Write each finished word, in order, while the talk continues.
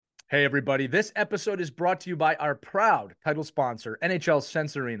Hey, everybody. This episode is brought to you by our proud title sponsor, NHL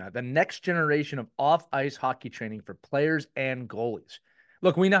Sense Arena, the next generation of off-ice hockey training for players and goalies.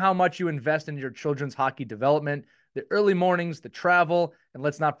 Look, we know how much you invest in your children's hockey development, the early mornings, the travel, and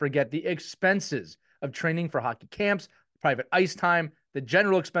let's not forget the expenses of training for hockey camps, private ice time, the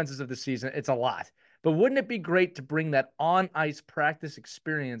general expenses of the season. It's a lot. But wouldn't it be great to bring that on-ice practice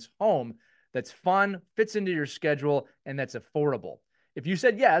experience home that's fun, fits into your schedule, and that's affordable? If you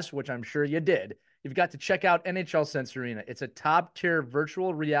said yes, which I'm sure you did, you've got to check out NHL Sense Arena. It's a top tier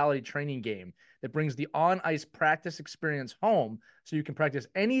virtual reality training game that brings the on ice practice experience home so you can practice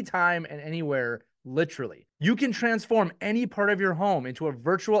anytime and anywhere, literally. You can transform any part of your home into a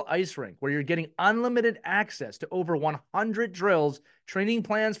virtual ice rink where you're getting unlimited access to over 100 drills, training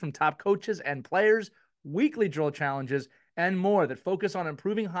plans from top coaches and players, weekly drill challenges, and more that focus on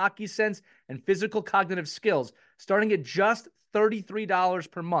improving hockey sense and physical cognitive skills, starting at just $33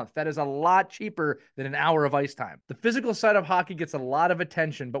 per month. That is a lot cheaper than an hour of ice time. The physical side of hockey gets a lot of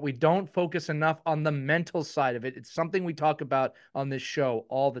attention, but we don't focus enough on the mental side of it. It's something we talk about on this show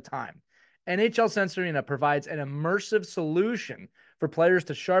all the time. NHL Sense Arena provides an immersive solution for players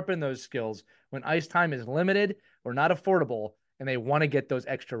to sharpen those skills when ice time is limited or not affordable and they want to get those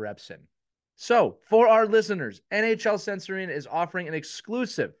extra reps in. So, for our listeners, NHL Sense Arena is offering an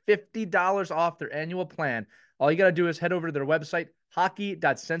exclusive $50 off their annual plan. All you got to do is head over to their website,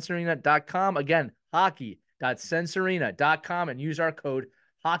 hockey.sensearena.com. Again, hockey.sensearena.com, and use our code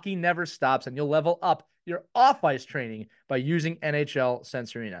Hockey Never Stops, and you'll level up your off-ice training by using NHL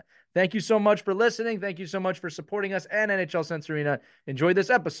Sense Arena. Thank you so much for listening. Thank you so much for supporting us and NHL Sense Arena. Enjoy this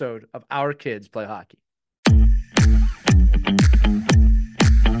episode of Our Kids Play Hockey.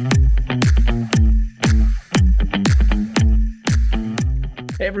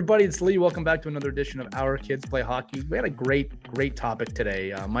 Hey, everybody, it's Lee. Welcome back to another edition of Our Kids Play Hockey. We had a great topic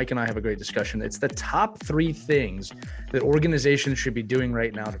today. Mike and I have a great discussion. It's the top 3 things that organizations should be doing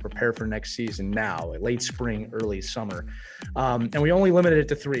right now to prepare for next season now, late spring, early summer. And we only limited it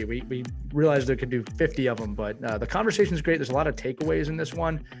to 3. We realized there could do 50 of them, but the conversation is great. There's a lot of takeaways in this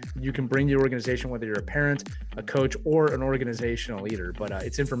one. You can bring to your organization, whether you're a parent, a coach, or an organizational leader. But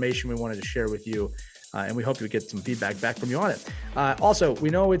it's information we wanted to share with you. And we hope to get some feedback back from you on it. Also, we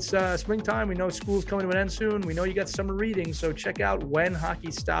know it's springtime. We know school's coming to an end soon. We know you got summer reading. So check out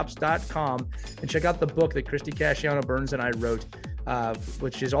whenhockeystops.com and check out the book that Christy Casciano Burns and I wrote,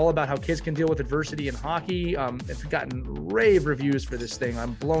 which is all about how kids can deal with adversity in hockey. It's gotten rave reviews for this thing.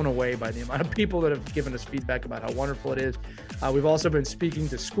 I'm blown away by the amount of people that have given us feedback about how wonderful it is. We've also been speaking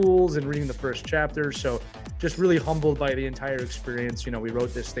to schools and reading the first chapter. So just really humbled by the entire experience. You know, we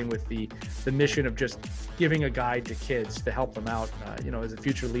wrote this thing with the mission of just giving a guide to kids to help them out, as the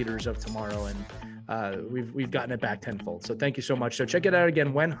future leaders of tomorrow. And we've gotten it back tenfold. So thank you so much. So check it out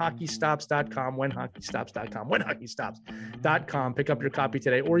again, whenhockeystops.com, whenhockeystops.com. Pick up your copy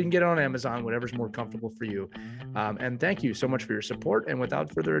today, or you can get it on Amazon, whatever's more comfortable for you. And thank you so much for your support. And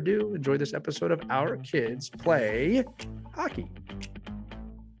without further ado, enjoy this episode of Our Kids Play Hockey.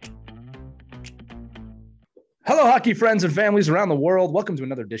 Hello, hockey friends and families around the world. Welcome to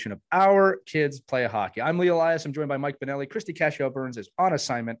another edition of Our Kids Play Hockey. I'm Lee Elias. I'm joined by Mike Benelli. Christy Casciano Burns is on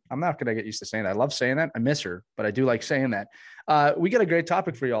assignment. I'm not going to get used to saying that. I love saying that. I miss her, but I do like saying that. We got a great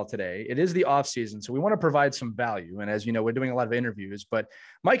topic for y'all today. It is the off season, so we want to provide some value. And as you know, we're doing a lot of interviews, but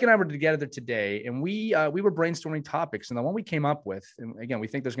Mike and I were together today, and we were brainstorming topics. And the one we came up with, and again, we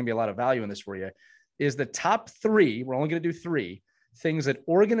think there's going to be a lot of value in this for you, is the top 3. We're only going to do 3 things that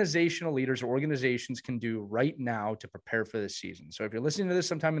organizational leaders or organizations can do right now to prepare for this season. So if you're listening to this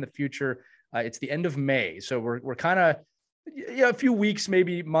sometime in the future, it's the end of May. So we're kind of a few weeks,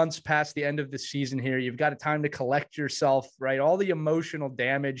 maybe months past the end of the season here. You've got a time to collect yourself, right? All the emotional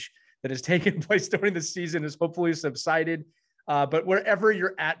damage that has taken place during the season is hopefully subsided. But wherever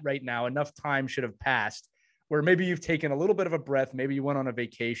you're at right now, enough time should have passed where maybe you've taken a little bit of a breath. Maybe you went on a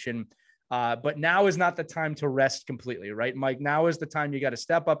vacation. But now is not the time to rest completely, right, Mike? Now is the time you got to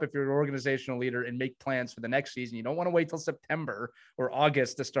step up if you're an organizational leader and make plans for the next season. You don't want to wait till September or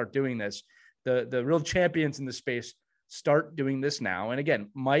August to start doing this. The real champions in the space start doing this now. And again,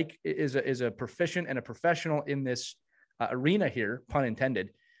 Mike is a proficient and a professional in this arena here, pun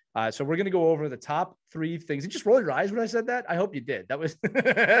intended. So we're going to go over the top 3 things. Did you just roll your eyes when I said that? I hope you did. That was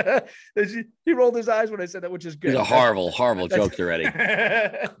he rolled his eyes when I said that, which is good. It's a horrible joke already.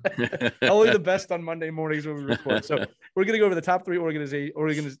 Only the best on Monday mornings when we record. So we're going to go over the top 3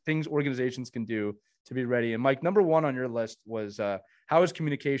 things organizations can do to be ready. And Mike, number 1 on your list was how is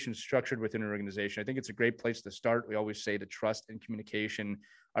communication structured within an organization? I think it's a great place to start. We always say that trust and communication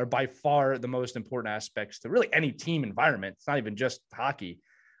are by far the most important aspects to really any team environment. It's not even just hockey.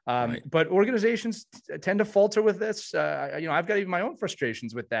 Right. But organizations tend to falter with this. I've got even my own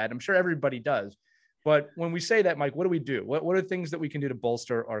frustrations with that. I'm sure everybody does. But when we say that, Mike, what do we do? What are things that we can do to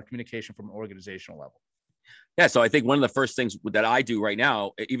bolster our communication from an organizational level? Yeah, so I think one of the first things that I do right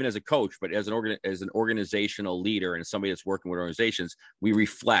now, even as a coach, but as an organizational leader and somebody that's working with organizations, we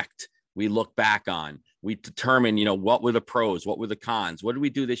reflect, we look back on, we determine, what were the pros, what were the cons, what did we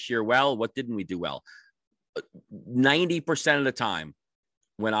do this year well, what didn't we do well. 90% of the time,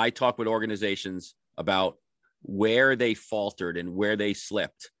 when I talk with organizations about where they faltered and where they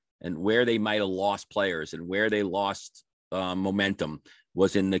slipped and where they might have lost players and where they lost momentum,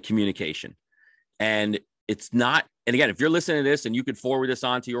 was in the communication. And it's not, and again, if you're listening to this and you could forward this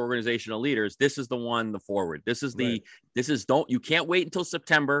on to your organizational leaders, this is the one, the forward. This is you can't wait until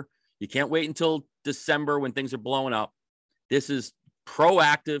September. You can't wait until December when things are blowing up. This is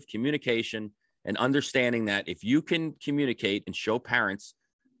proactive communication and understanding that if you can communicate and show parents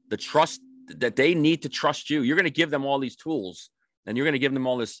the trust that they need to trust you, you're going to give them all these tools and you're going to give them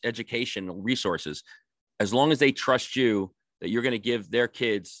all this educational resources. As long as they trust you, that you're going to give their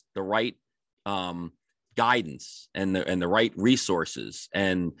kids the right guidance and the right resources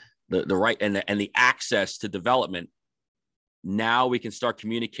and the right and the access to development. Now we can start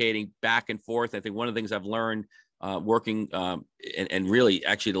communicating back and forth. I think one of the things I've learned working and really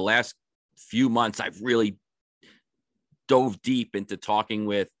actually the last few months, I've really dove deep into talking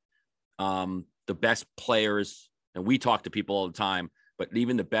with the best players. And we talk to people all the time, but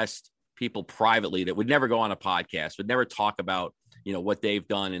even the best people privately that would never go on a podcast, would never talk about, what they've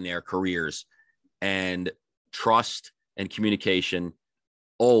done in their careers. And trust and communication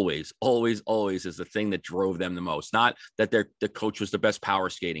always is the thing that drove them the most. Not that the coach was the best power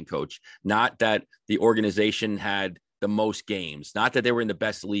skating coach, not that the organization had the most games, not that they were in the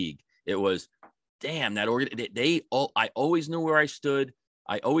best league. It was, damn, I always knew where I stood.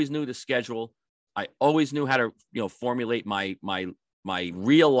 I always knew the schedule. I always knew how to, formulate my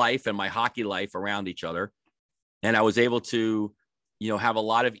real life and my hockey life around each other. And I was able to, have a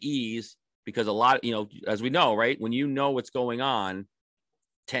lot of ease because a lot, as we know, right, when you know what's going on,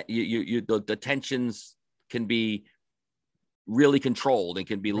 the tensions can be really controlled and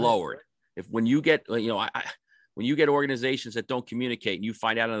can be lowered. When you get, when you get organizations that don't communicate and you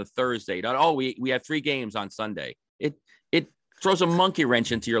find out on a Thursday, we have 3 games on Sunday, it throws a monkey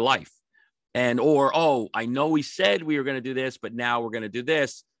wrench into your life. I know we said we were going to do this, but now we're going to do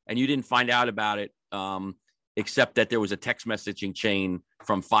this. And you didn't find out about it, except that there was a text messaging chain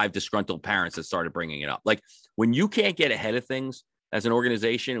from 5 disgruntled parents that started bringing it up. Like when you can't get ahead of things as an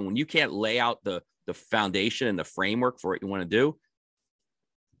organization, and when you can't lay out the foundation and the framework for what you want to do,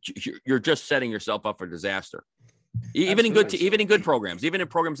 you're just setting yourself up for disaster. Even in good programs, even in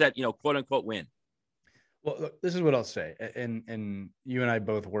programs that, quote unquote win. Well, look, this is what I'll say. And you and I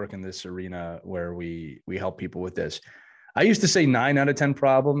both work in this arena where we help people with this. I used to say 9 out of 10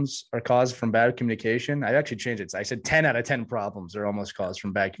 problems are caused from bad communication. I actually changed it. I said 10 out of 10 problems are almost caused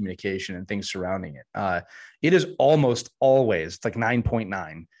from bad communication and things surrounding it. It is almost always, it's like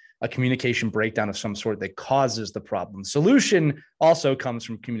 9.9, a communication breakdown of some sort that causes the problem. Solution also comes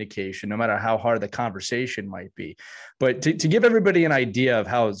from communication, no matter how hard the conversation might be. But to give everybody an idea of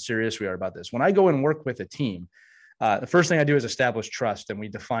how serious we are about this, when I go and work with a team, the first thing I do is establish trust, and we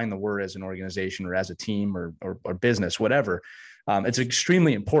define the word as an organization or as a team or business, whatever. It's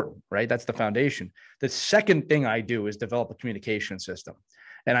extremely important, right? That's the foundation. The second thing I do is develop a communication system.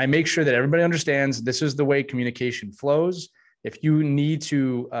 And I make sure that everybody understands this is the way communication flows. If you need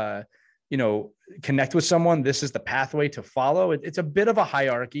to, connect with someone, this is the pathway to follow. It's a bit of a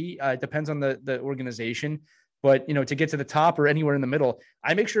hierarchy. It depends on the organization. But, to get to the top or anywhere in the middle,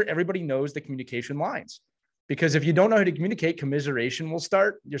 I make sure everybody knows the communication lines. Because if you don't know how to communicate, commiseration will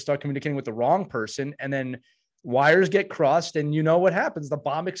start. You'll start communicating with the wrong person, and then wires get crossed, and you know what happens. The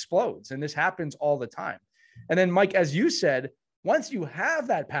bomb explodes, and this happens all the time. And then, Mike, as you said, once you have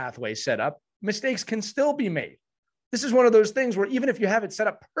that pathway set up, mistakes can still be made. This is one of those things where even if you have it set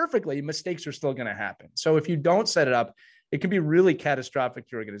up perfectly, mistakes are still going to happen. So if you don't set it up, it can be really catastrophic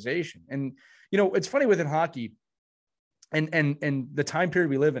to your organization. And, it's funny within hockey and the time period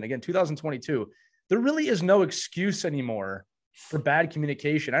we live in, again, 2022, there really is no excuse anymore for bad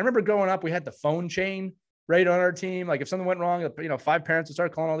communication. I remember growing up, we had the phone chain right on our team. Like if something went wrong, 5 parents would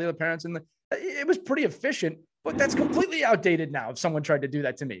start calling all the other parents, and it was pretty efficient, but that's completely outdated now. If someone tried to do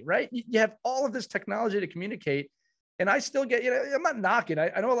that to me, right? You have all of this technology to communicate, and I still get, I'm not knocking.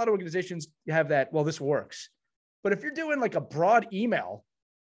 I know a lot of organizations have that. Well, this works, but if you're doing like a broad email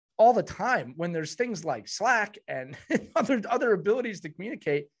all the time, when there's things like Slack and other abilities to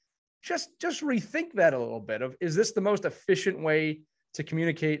communicate, just rethink that a little bit of, is this the most efficient way to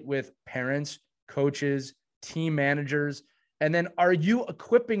communicate with parents, coaches, team managers? And then are you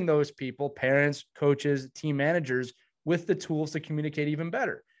equipping those people, parents, coaches, team managers, with the tools to communicate even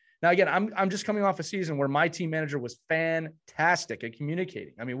better? Now, again, I'm just coming off a season where my team manager was fantastic at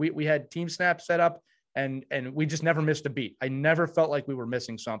communicating. I mean, we had Team Snap set up and we just never missed a beat. I never felt like we were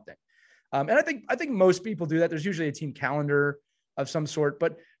missing something. And I think most people do that. There's usually a team calendar of some sort,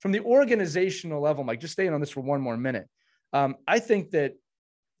 but from the organizational level, Mike, just staying on this for one more minute. I think that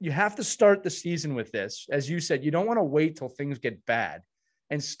you have to start the season with this. As you said, you don't want to wait till things get bad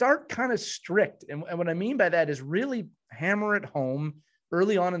and start kind of strict. And what I mean by that is really hammer it home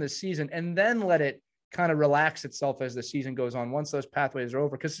early on in the season and then let it kind of relax itself as the season goes on once those pathways are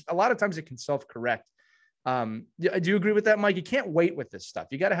over. Because a lot of times it can self-correct. Do you agree with that, Mike? You can't wait with this stuff.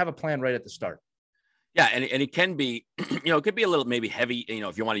 You got to have a plan right at the start. Yeah. And it can be, it could be a little maybe heavy,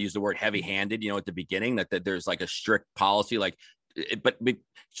 if you want to use the word heavy handed, at the beginning that there's like a strict policy,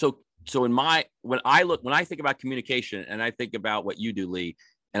 so when I think about communication and I think about what you do, Lee,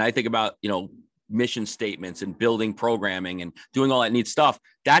 and I think about, mission statements and building programming and doing all that neat stuff,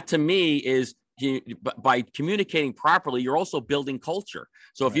 that to me is by communicating properly, you're also building culture.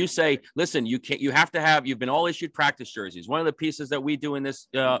 So if you say, listen, you've been all issued practice jerseys. One of the pieces that we do in this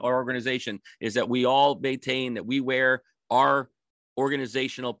our organization is that we all maintain that we wear our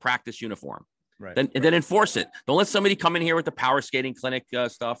organizational practice uniform. Right. Then enforce it. Don't let somebody come in here with the power skating clinic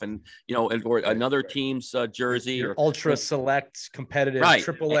stuff and, or another team's jersey or ultra select competitive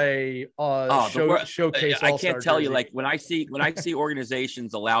AAA showcase. I can't tell you, like when I see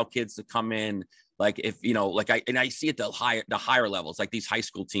organizations allow kids to come in, like if, I see at the higher levels, like these high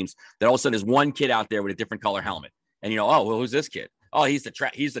school teams that all of a sudden there's one kid out there with a different color helmet and, oh, well, who's this kid? Oh, he's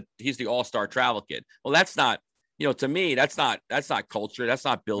the all-star travel kid. Well, that's not, to me, that's not culture. That's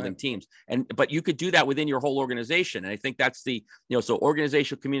not building teams. But you could do that within your whole organization. And I think that's so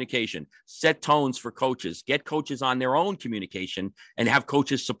organizational communication, set tones for coaches, get coaches on their own communication and have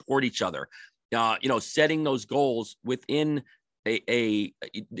coaches support each other. Setting those goals within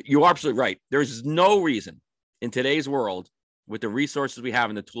you're absolutely right. There's no reason in today's world with the resources we have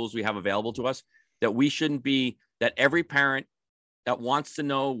and the tools we have available to us that every parent that wants to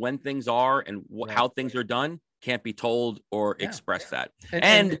know when things are and how things are done can't be told or express that.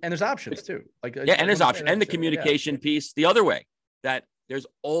 And there's options too. And there's options. And the communication piece the other way, that there's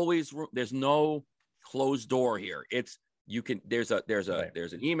always there's no closed door here. There's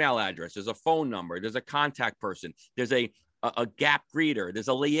an email address, there's a phone number, there's a contact person, there's a gap greeter, there's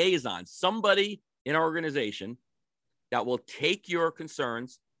a liaison, somebody in our organization that will take your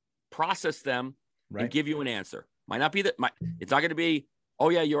concerns, process them, and give you an answer. Might not be it's not going to be, oh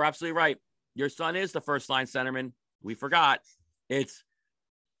yeah, you're absolutely right, your son is the first line centerman, we forgot. It's,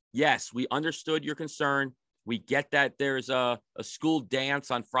 yes, we understood your concern. We get that there's a school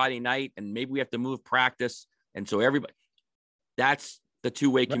dance on Friday night and maybe we have to move practice. And so everybody, that's the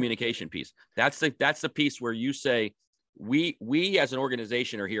two-way communication piece. That's the piece where you say, we as an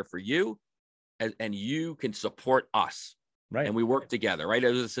organization are here for you and you can support us. Right. And we work together. Right.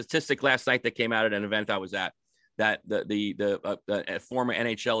 There was a statistic last night that came out at an event I was at, that the former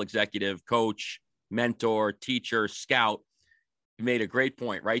NHL executive, coach, mentor, teacher, scout made a great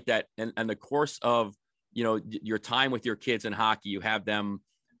point, right? That and the course of, your time with your kids in hockey, you have them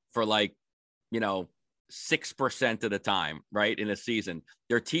for 6% of the time, right? In a season,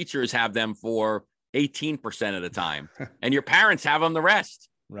 their teachers have them for 18% of the time, and your parents have them the rest.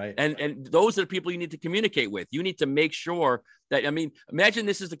 Right. And those are the people you need to communicate with. You need to make sure that, imagine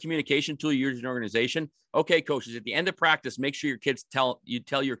this is the communication tool you use in an organization. Okay, coaches, at the end of practice, make sure your kids tell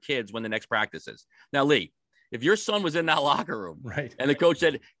your kids when the next practice is. Now, Lee, if your son was in that locker room and the coach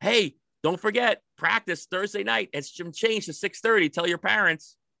said, hey, don't forget practice Thursday night, it's changed to 6:30, tell your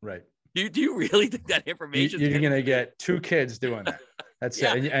parents. Right. Do you really think that information? You're going to get two kids doing that. That's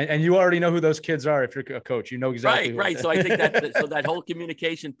it. And you already know who those kids are. If you're a coach, you know exactly. Right. So I think that whole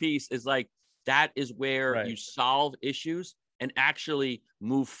communication piece is that is where you solve issues and actually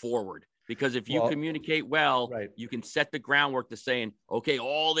move forward. Because if you communicate well, you can set the groundwork to saying, okay,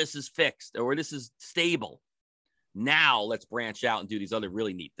 all this is fixed or this is stable. Now let's branch out and do these other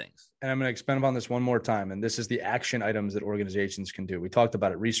really neat things. And I'm going to expand upon this one more time. And this is the action items that organizations can do. We talked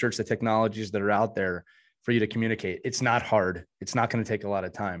about it. Research the technologies that are out there for you to communicate. It's not hard. It's not going to take a lot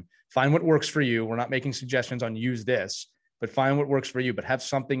of time. Find what works for you. We're not making suggestions on use this, but find what works for you, but have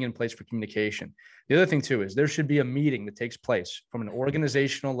something in place for communication. The other thing too, is there should be a meeting that takes place from an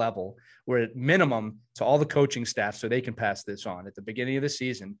organizational level where at minimum to all the coaching staff, so they can pass this on at the beginning of the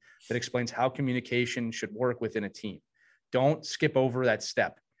season, that explains how communication should work within a team. Don't skip over that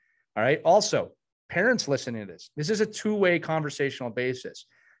step. All right. Also, parents listening to this is a two-way conversational basis.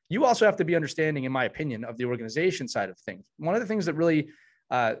 You also have to be understanding, in my opinion, of the organization side of things. One of the things that really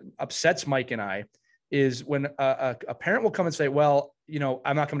upsets Mike and I is when a parent will come and say, well,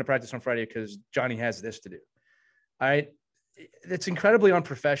 I'm not coming to practice on Friday because Johnny has this to do. All right. It's incredibly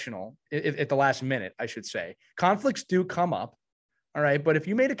unprofessional at the last minute, I should say. Conflicts do come up. All right. But if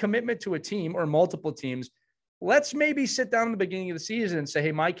you made a commitment to a team or multiple teams, let's maybe sit down in the beginning of the season and say,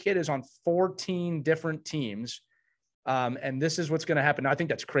 hey, my kid is on 14 different teams. And this is what's going to happen. Now, I think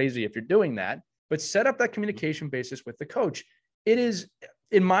that's crazy if you're doing that, but set up that communication basis with the coach. It is,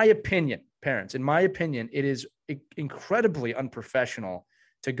 in my opinion, parents, in my opinion, it is incredibly unprofessional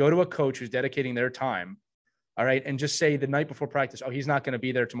to go to a coach who's dedicating their time. All right. And just say the night before practice, oh, he's not going to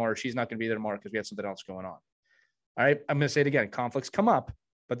be there tomorrow. She's not going to be there tomorrow because we have something else going on. All right. I'm going to say it again. Conflicts come up,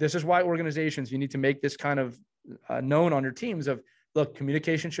 but this is why organizations, you need to make this kind of known on your teams of, look,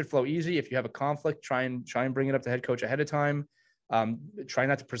 communication should flow easy. If you have a conflict, try and bring it up to head coach ahead of time. Try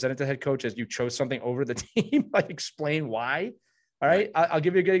not to present it to head coach as you chose something over the team. Like, explain why. All right. I'll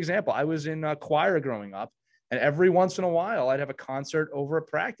give you a good example. I was in choir growing up, and every once in a while I'd have a concert over a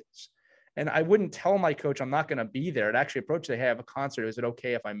practice. And I wouldn't tell my coach I'm not going to be there. I'd actually approach, say, hey, I have a concert. Is it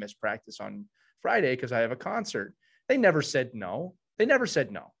okay if I miss practice on Friday because I have a concert? They never said no. They never said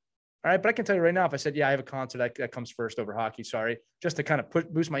no. All right. But I can tell you right now, if I said, yeah, I have a concert that comes first over hockey, sorry, just to kind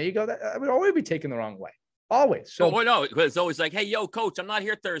of boost my ego, that I would always be taken the wrong way. Always. So no, it's always like, hey, yo, coach, I'm not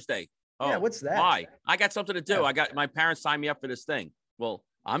here Thursday. Oh, yeah, what's that? Why? I got something to do. Yeah. I got my parents signed me up for this thing. Well,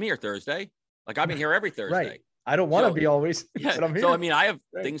 I'm here Thursday. Like, I've been here every Thursday. Right. I don't want to be always. Yeah. But I'm here. So, I mean, I have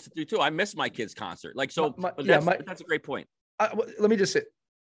things to do too. I miss my kid's concert. Like, so that's a great point. Let me just say,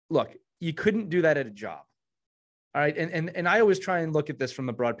 look, you couldn't do that at a job. All right. And I always try and look at this from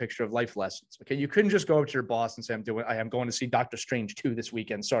the broad picture of life lessons. Okay. You couldn't just go up to your boss and say, I am going to see Doctor Strange 2 this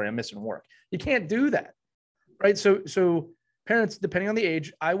weekend. Sorry, I'm missing work. You can't do that. Right. So parents, depending on the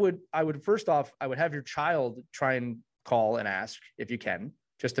age, I would first off, I would have your child try and call and ask if you can,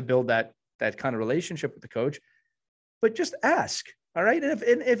 just to build that kind of relationship with the coach, but just ask. All right.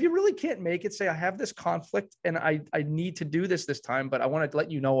 And if you really can't make it, say, I have this conflict and I need to do this time, but I want to let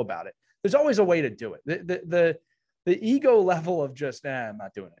you know about it. There's always a way to do it. The ego level of just, I'm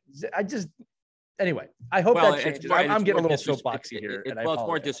not doing it. Anyway, I hope that changes. I'm getting a little soapboxy here.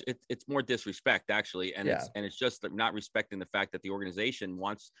 It's more disrespect, actually. And it's just not respecting the fact that the organization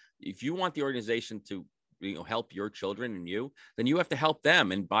if you want the organization to help your children and you, then you have to help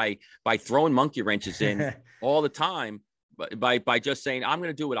them. And by throwing monkey wrenches in all the time, by just saying, I'm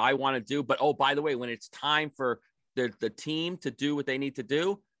going to do what I want to do. But, oh, by the way, when it's time for the team to do what they need to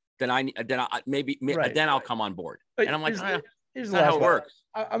do, then I'll come on board. And I'm like, here's not how it works.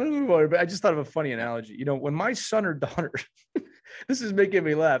 I'm going to move on, but I just thought of a funny analogy. When my son or daughter, this is making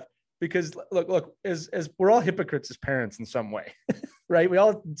me laugh because look, as we're all hypocrites as parents in some way, right? We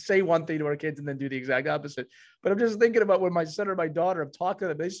all say one thing to our kids and then do the exact opposite. But I'm just thinking about when my son or my daughter, I'm talking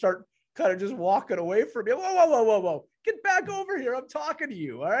to them, they start kind of just walking away from me. Whoa. Get back over here. I'm talking to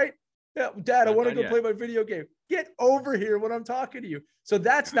you. All right. Yeah, Dad, I want to go play my video game. Get over here when I'm talking to you. So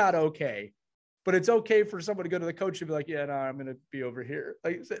that's not okay. But it's okay for someone to go to the coach and be like, yeah, no, I'm going to be over here.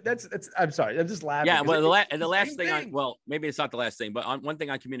 Like that's, I'm sorry. I'm just laughing. Yeah. Well, the last thing maybe it's not the last thing, but on one thing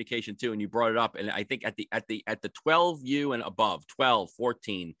on communication too, and you brought it up. And I think at the 12U and above, 12,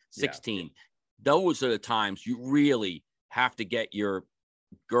 14, 16, those are the times you really have to get your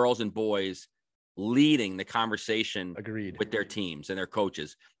girls and boys leading the conversation with their teams and their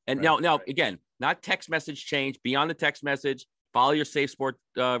coaches. And now, again, not text message change, beyond the text message, follow your safe sport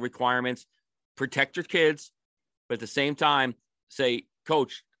requirements, protect your kids, but at the same time, say,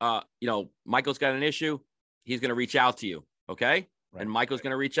 coach, Michael's got an issue. He's going to reach out to you. Okay. Right. And Michael's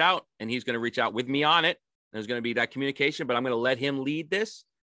going to reach out and he's going to reach out with me on it. There's going to be that communication, but I'm going to let him lead this,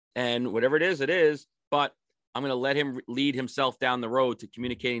 and whatever it is, but I'm going to let him lead himself down the road to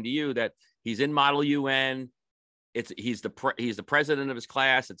communicating to you that he's in Model UN. He's the president of his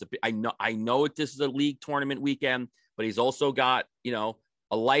class. I know this is a league tournament weekend, but he's also got,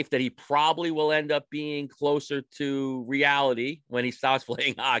 a life that he probably will end up being closer to reality when he stops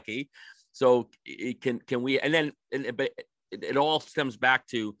playing hockey. So but it all stems back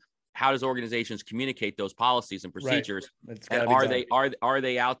to, how does organizations communicate those policies and procedures? Right. And are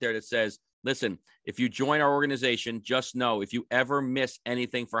they out there that says, listen, if you join our organization, just know if you ever miss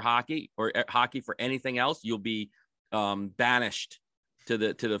anything for hockey or hockey for anything else, you'll be banished to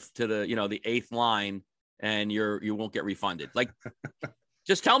the eighth line, and you won't get refunded. Like,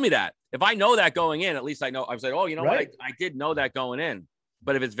 just tell me that. If I know that going in, at least I know. I was like, oh, you know what? I did know that going in.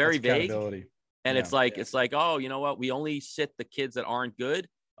 But if it's very vague, and it's like, oh, you know what? We only sit the kids that aren't good.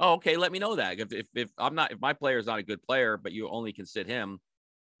 oh, okay, let me know that. If my player is not a good player, but you only can sit him,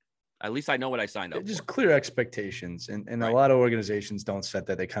 at least I know what I signed up Just for. clear expectations. And Right. a lot of organizations don't set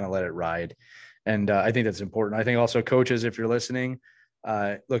that. They kind of let it ride. And I think that's important. I think also coaches, if you're listening,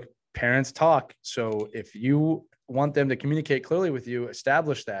 look, parents talk. So if you want them to communicate clearly with you,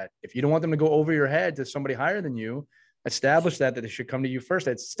 establish that. If you don't want them to go over your head to somebody higher than you, establish that they should come to you first.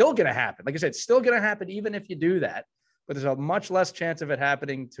 It's still going to happen. Like I said, it's still going to happen even if you do that. But there's a much less chance of it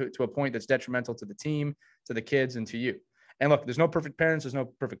happening to a point that's detrimental to the team, to the kids, and to you. And look, there's no perfect parents, there's no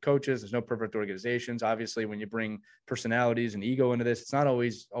perfect coaches, there's no perfect organizations. Obviously, when you bring personalities and ego into this, it's not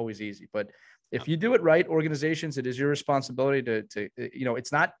always easy. But if you do it right, organizations, it is your responsibility to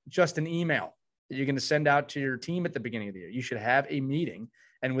it's not just an email that you're going to send out to your team at the beginning of the year. You should have a meeting.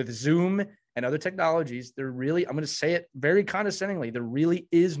 And with Zoom and other technologies, I'm going to say it very condescendingly, there really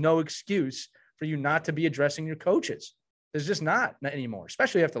is no excuse for you not to be addressing your coaches. There's just not anymore,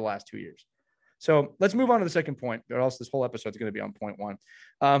 especially after the last 2 years. So let's move on to the second point, or else this whole episode is going to be on point one.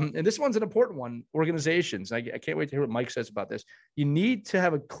 And this one's an important one, organizations. I can't wait to hear what Mike says about this. You need to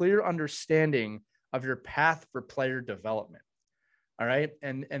have a clear understanding of your path for player development. All right.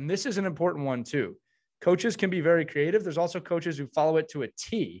 And this is an important one too. Coaches can be very creative. There's also coaches who follow it to a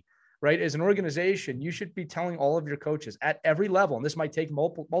T, right? As an organization, you should be telling all of your coaches at every level, and this might take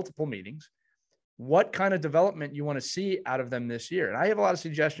multiple meetings, what kind of development you want to see out of them this year. And I have a lot of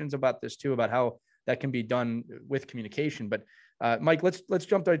suggestions about this too, about how that can be done with communication. But Mike, let's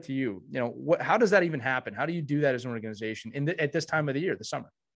jump right to you. How does that even happen? How do you do that as an organization at this time of the year, the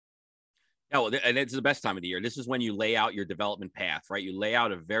summer? Yeah, well, and it's the best time of the year. This is when you lay out your development path, right? You lay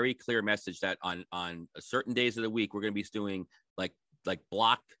out a very clear message that on certain days of the week, we're going to be doing like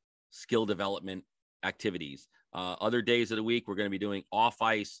block skill development activities. Other days of the week, we're going to be doing off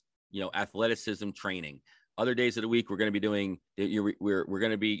ice, athleticism training. Other days of the week, we're going to be doing, we're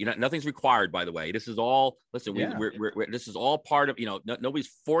going to be, nothing's required, by the way. This is all, listen, this is all part of, nobody's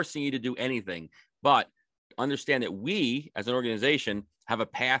forcing you to do anything, but understand that we as an organization have a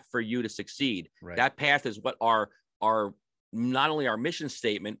path for you to succeed. Right. That path is what our not only our mission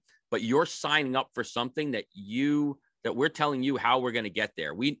statement, but you're signing up for something that we're telling you how we're going to get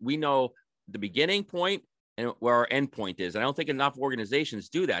there. We know the beginning point and where our end point is. And I don't think enough organizations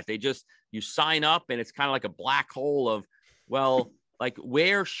do that. You sign up and it's kind of like a black hole of, well, like,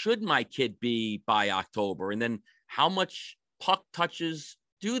 where should my kid be by October? And then how much puck touches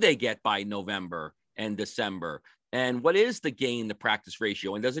do they get by November and December? And what is the gain to practice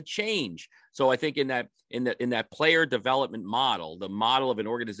ratio? And does it change? So I think in that player development model, the model of an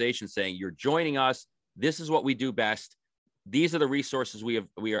organization saying, you're joining us, this is what we do best. These are the resources we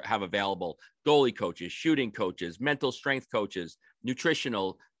have available: goalie coaches, shooting coaches, mental strength coaches,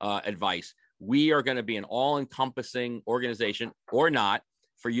 nutritional advice. We are going to be an all-encompassing organization, or not,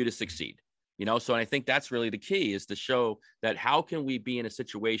 for you to succeed. So I think that's really the key, is to show that how can we be in a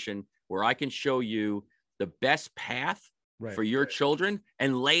situation where I can show you the best path for your children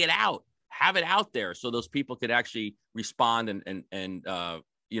and lay it out, have it out there so those people could actually respond and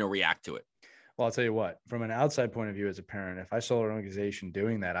react to it. Well, I'll tell you what, from an outside point of view as a parent, if I saw an organization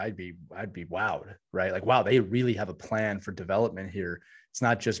doing that, I'd be wowed, right? Like, wow, they really have a plan for development here. It's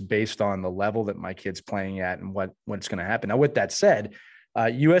not just based on the level that my kid's playing at and what's going to happen. Now, with that said,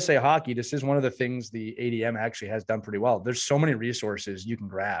 USA Hockey, this is one of the things the ADM actually has done pretty well. There's so many resources you can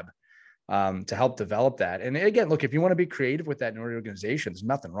grab to help develop that. And again, look, if you want to be creative with that in your organization, there's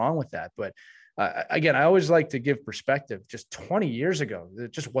nothing wrong with that. But again, I always like to give perspective. Just 20 years ago,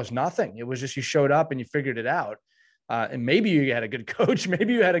 it just was nothing. It was just, you showed up and you figured it out. And maybe you had a good coach,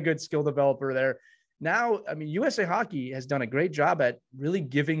 maybe you had a good skill developer there. Now, I mean, USA Hockey has done a great job at really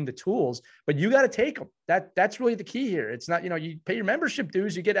giving the tools, but you got to take them. That's really the key here. It's not, you pay your membership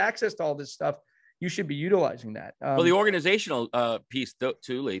dues, you get access to all this stuff. You should be utilizing that. Well, the organizational piece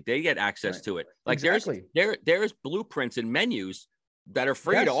too, Lee, they get access to it. Like, exactly. There's blueprints and menus that are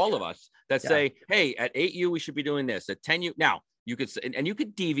free to all of us that say, hey, at 8U, we should be doing this. At 10U, now you could, and you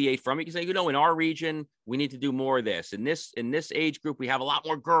could deviate from it. You can say, in our region, we need to do more of this. In this age group, we have a lot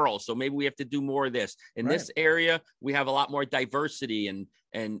more girls, so maybe we have to do more of this. In this area, we have a lot more diversity, and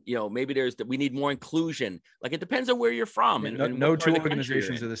maybe we need more inclusion. Like, it depends on where you're from. And no two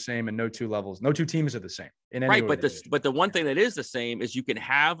organizations are the same, and no two levels, no two teams are the same. But the one thing that is the same is you can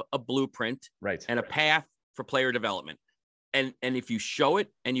have a blueprint and a path for player development. And if you show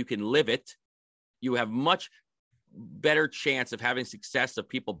it and you can live it, you have much better chance of having success, of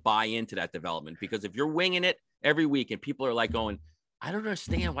people buy into that development. Because if you're winging it every week and people are like going, I don't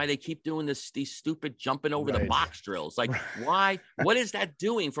understand why they keep doing these stupid jumping over the box drills. Like, why? What is that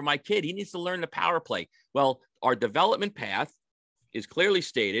doing for my kid? He needs to learn the power play. Well, our development path is clearly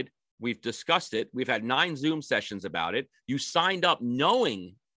stated. We've discussed it. We've had 9 Zoom sessions about it. You signed up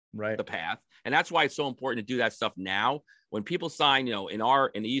knowing the path. And that's why it's so important to do that stuff now. When people sign, in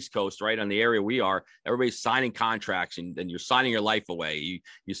the East Coast, right, on the area we are, everybody's signing contracts and you're signing your life away.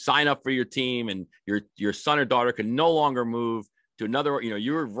 You sign up for your team, and your son or daughter can no longer move to another,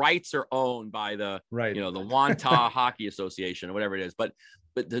 your rights are owned by the the Wantagh Hockey Association or whatever it is. But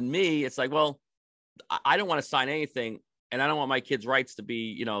to me, it's like, well, I don't want to sign anything, and I don't want my kids' rights to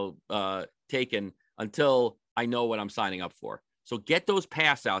be, taken until I know what I'm signing up for. So get those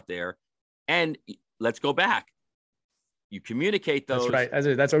paths out there, and let's go back. You communicate those. That's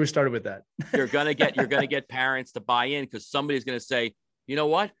right. That's why we started with that. You're gonna get parents to buy in, because somebody's gonna say, you know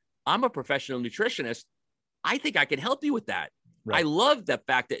what? I'm a professional nutritionist. I think I can help you with that. Right. I love the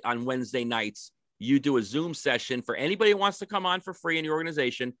fact that on Wednesday nights you do a Zoom session for anybody who wants to come on for free in your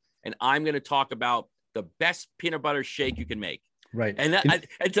organization, and I'm going to talk about the best peanut butter shake you can make. Right. And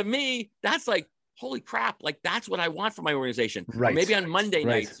and to me, that's like, holy crap! Like, that's what I want for my organization. Right. Or maybe on Monday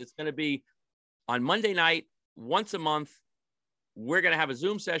nights, it's going to be on Monday night once a month. We're going to have a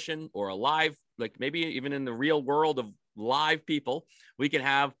Zoom session or a live, like maybe even in the real world of live people, we can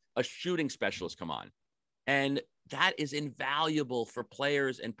have a shooting specialist come on. And that is invaluable for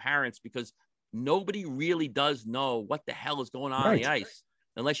players and parents, because nobody really does know what the hell is going on the ice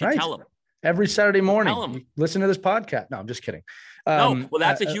unless you tell them. Every Saturday morning, listen to this podcast. No, I'm just kidding. No, well,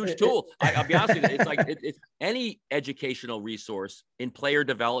 that's a huge tool. I'll be honest with you. It's like it's any educational resource in player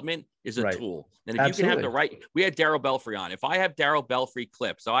development is a tool. And if you can have the right, we had Darryl Belfry on. If I have Darryl Belfry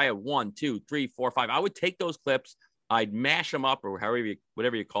clips, so I have 1, 2, 3, 4, 5, I would take those clips, I'd mash them up, or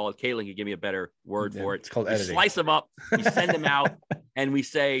whatever you call it. Caitlin could give me a better word for it. It's called editing. Slice them up, we send them out, and we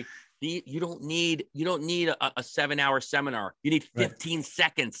say, you don't need a 7-hour seminar. You need 15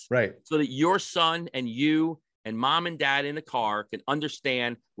 seconds, so that your son and you and mom and dad in the car can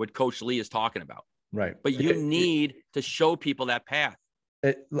understand what Coach Lee is talking about. Right. But you need to show people that path.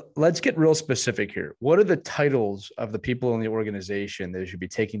 Let's get real specific here. What are the titles of the people in the organization that should be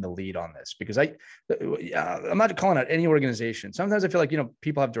taking the lead on this? Because I'm not calling out any organization. Sometimes I feel like,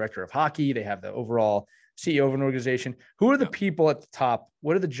 people have director of hockey. They have the overall CEO of an organization. Who are the people at the top?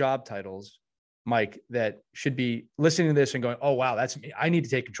 What are the job titles, Mike, that should be listening to this and going, oh, wow, that's me. I need to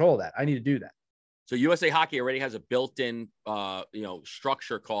take control of that. I need to do that. So USA Hockey already has a built-in,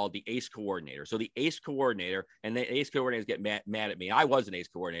 structure called the ACE coordinator. So the ACE coordinator, and the ACE coordinators get mad at me. I was an ACE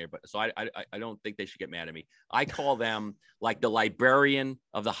coordinator, but so I don't think they should get mad at me. I call them like the librarian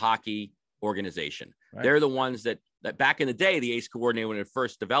of the hockey organization. Right. They're the ones that back in the day, the ACE coordinator, when it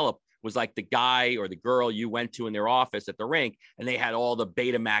first developed, was like the guy or the girl you went to in their office at the rink, and they had all the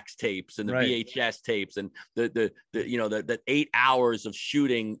Betamax tapes and the VHS tapes and the 8 hours of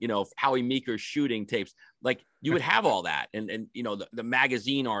shooting, Howie Meeker's shooting tapes. Like, you would have all that, and the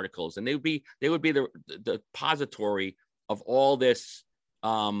magazine articles, and they would be the depository of all this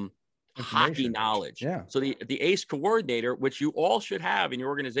hockey knowledge. Yeah. So the ACE coordinator, which you all should have in your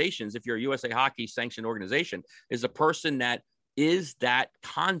organizations, if you're a USA Hockey sanctioned organization, is a person that is that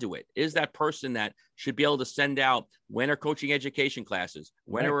conduit, is that person that should be able to send out when are coaching education classes,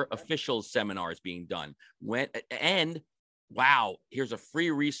 when are official seminars being done, here's a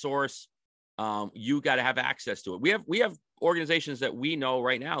free resource. You got to have access to it. We have organizations that we know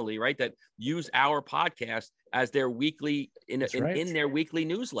right now, Lee, right, that use our podcast as their weekly in their weekly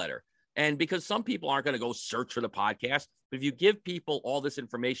newsletter. And because some people aren't going to go search for the podcast, but if you give people all this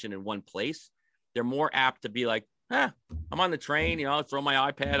information in one place, they're more apt to be like, I'm on the train, I'll throw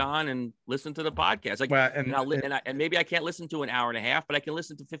my iPad on and listen to the podcast. Like, and maybe I can't listen to an hour and a half, but I can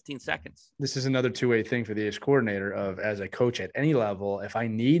listen to 15 seconds. This is another two-way thing for the ACE coordinator of, as a coach at any level, if I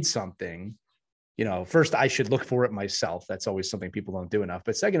need something, first I should look for it myself. That's always something people don't do enough.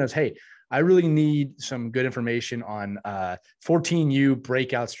 But second is, hey, I really need some good information on 14U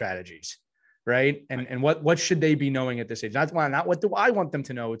breakout strategies. Right. And what should they be knowing at this age? Not what do I want them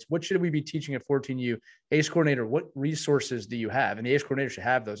to know? It's what should we be teaching at 14U? ACE coordinator, what resources do you have? And the ACE coordinator should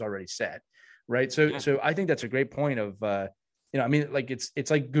have those already set. Right. So I think that's a great point of, it's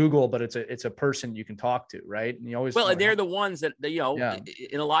like Google, but it's a person you can talk to. Right. And you always, and they're the ones that,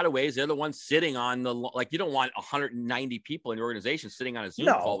 in a lot of ways, they're the ones sitting on you don't want 190 people in your organization sitting on a Zoom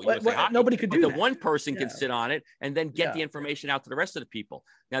call. Nobody could do that. The one person can sit on it and then get the information out to the rest of the people.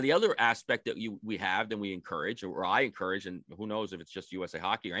 Now, the other aspect that we have, and we encourage, or I encourage, and who knows if it's just USA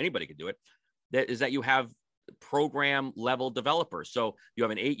Hockey or anybody could do it, that is that you have program level developers. So you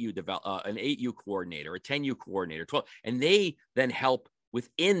have an 8U coordinator, a 10U coordinator, 12, and they then help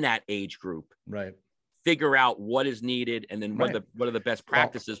within that age group, figure out what is needed, and then what are the best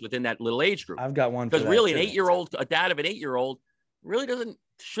practices within that little age group. I've got one because really a dad of an 8-year-old, really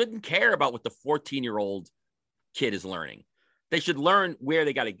shouldn't care about what the 14-year-old kid is learning. They should learn where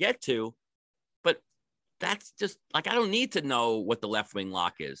they got to get to. But that's just like, I don't need to know what the left wing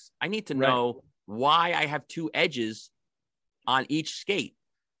lock is. I need to know why I have two edges on each skate.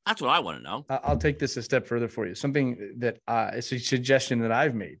 That's what I want to know. I'll take this a step further for you. Something that it's a suggestion that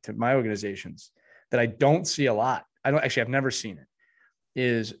I've made to my organizations that I don't see a lot. I've never seen it,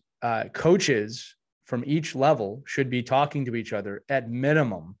 is coaches from each level should be talking to each other at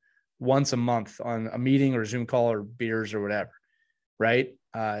minimum once a month on a meeting or Zoom call or beers or whatever. Right.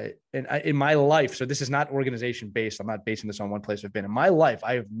 In my life, so this is not organization based. I'm not basing this on one place I've been. In my life,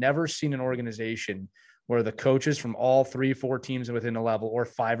 I have never seen an organization where the coaches from all 3-4 teams within a level, or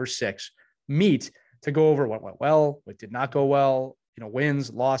 5 or 6, meet to go over what went well, what did not go well,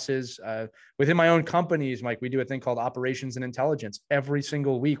 wins, losses. Within my own companies, Mike, we do a thing called operations and intelligence. Every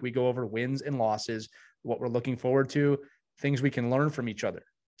single week, we go over wins and losses, what we're looking forward to, things we can learn from each other,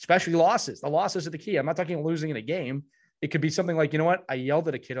 especially losses. The losses are the key. I'm not talking losing in a game. It could be something like, I yelled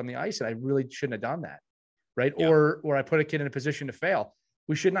at a kid on the ice and I really shouldn't have done that. Right. Yeah. Or I put a kid in a position to fail.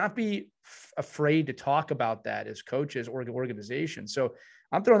 We should not be afraid to talk about that as coaches or organizations. So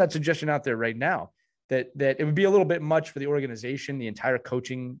I'm throwing that suggestion out there right now that it would be a little bit much for the organization, the entire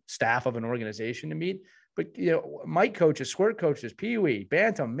coaching staff of an organization to meet. But, Mike coaches, squirt coaches, Pee-wee,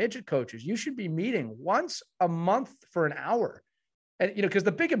 bantam, midget coaches, you should be meeting once a month for an hour. And, because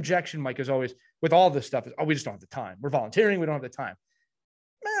the big objection, Mike, is always with all this stuff is, we just don't have the time. We're volunteering. We don't have the time.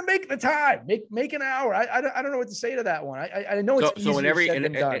 Man, make the time. Make an hour. I don't know what to say to that one. I know it's so in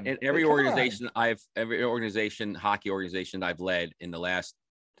every organization hockey organization I've led in the last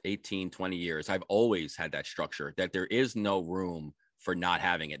 18, 20 years, I've always had that structure that there is no room for not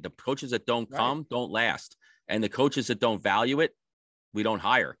having it. The coaches that don't come don't last, and the coaches that don't value it, we don't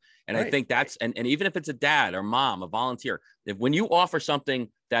hire. And I think that's and even if it's a dad or mom, a volunteer, when you offer something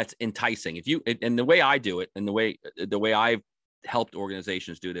that's enticing, and the way I do it, and the way I've helped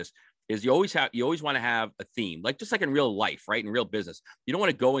organizations do this is you always want to have a theme, just like in real life, right? In real business, you don't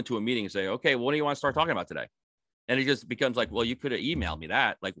want to go into a meeting and say, okay, well, what do you want to start talking about today? And it just becomes like, well, you could have emailed me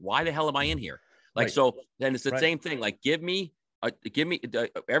that. Like, why the hell am I in here? So then it's the same thing. Like, give me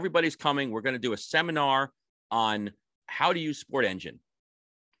everybody's coming. We're going to do a seminar on how to use Sport Engine.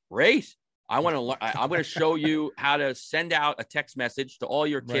 Great. I'm going to show you how to send out a text message to all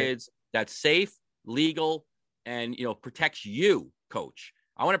your kids that's safe, legal, and protects you, coach.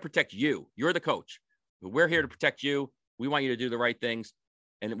 I want to protect you. You're the coach. We're here to protect you. We want you to do the right things.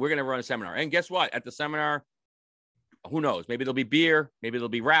 And we're going to run a seminar. And guess what? At the seminar, who knows? Maybe there'll be beer. Maybe there'll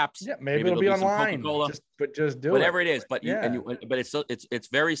be wraps. Yeah, maybe it'll be online. Just do whatever it is. But but it's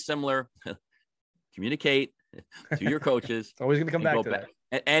very similar. Communicate to your coaches. It's always going to come back to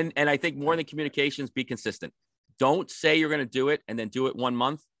that. And I think more than communications, be consistent. Don't say you're going to do it and then do it 1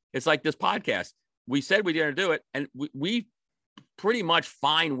 month. It's like this podcast. We said we didn't do it, and we pretty much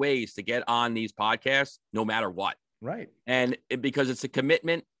find ways to get on these podcasts no matter what. Right. And because it's a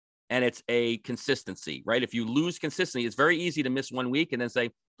commitment and it's a consistency, right? If you lose consistency, it's very easy to miss 1 week and then say,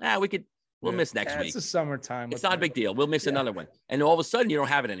 we'll miss next week. It's the summertime. It's not a big deal. We'll miss another one. And all of a sudden you don't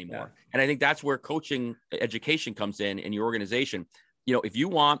have it anymore. Yeah. And I think that's where coaching education comes in your organization. If you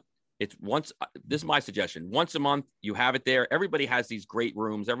want, this is my suggestion. Once a month, you have it there. Everybody has these great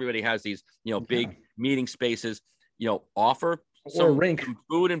rooms. Everybody has these, big meeting spaces, offer some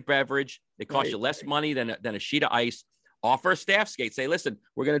food and beverage. It costs you less money than a sheet of ice. Offer a staff skate. Say, listen,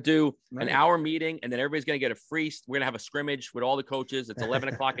 we're going to do an hour meeting, and then everybody's going to get we're going to have a scrimmage with all the coaches. It's 11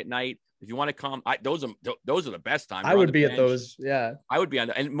 o'clock at night. If you want to come, those are the best times. I would be at those. Yeah. I would be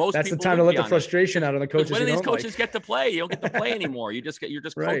on and that's the time to let the frustration out on the coaches. When do these coaches get to play? You don't get to play anymore. You're just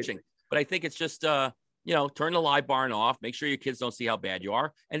coaching. But I think it's just, turn the live barn off, make sure your kids don't see how bad you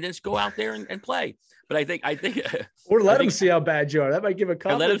are, and then just go out there and play. But I think, or let them see how bad you are. That might give a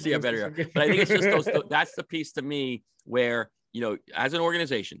couple. Let them see how bad you are. But I think it's just that's the piece to me where, as an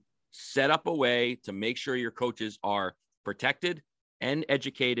organization, set up a way to make sure your coaches are protected and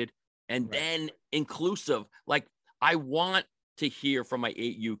educated and then inclusive. Like, I want to hear from my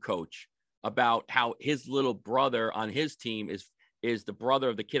 8U coach about how his little brother on his team is the brother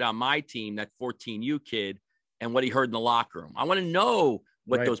of the kid on my team, that 14U kid, and what he heard in the locker room. I want to know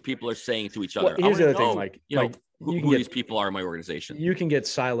what those people are saying to each other. Well, here's the other thing, Mike. Who these people are in my organization. You can get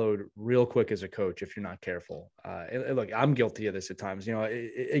siloed real quick as a coach if you're not careful. And look, I'm guilty of this at times.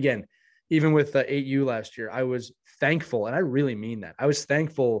 Again, even with 8U last year, I was thankful, and I really mean that. I was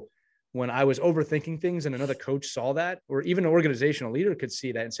thankful when I was overthinking things and another coach saw that, or even an organizational leader could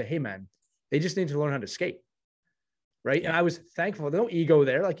see that and say, hey, man, they just need to learn how to skate. Right. Yeah. And I was thankful. No ego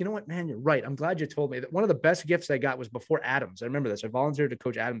there. Like, you know what, man, you're right. I'm glad you told me that. One of the best gifts I got was before Adams. I remember this. I volunteered to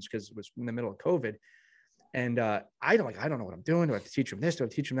coach Adams because it was in the middle of COVID. And I don't know what I'm doing. Do I have to teach them this? Do I have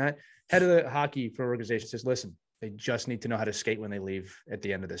to teach them that? Head of the hockey for organization says, listen, they just need to know how to skate when they leave at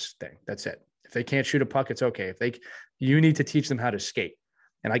the end of this thing. That's it. If they can't shoot a puck, it's okay. You need to teach them how to skate.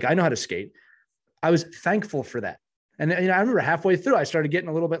 And I know how to skate. I was thankful for that. And I remember halfway through, I started getting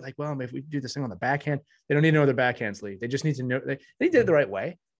a little bit like, well, if we do this thing on the backhand, they don't need to know their backhands leave. They just need to know they did it the right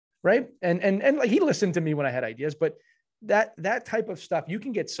way. Right. And like he listened to me when I had ideas, but that type of stuff, you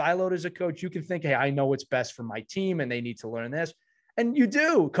can get siloed as a coach. You can think, hey, I know what's best for my team and they need to learn this. And you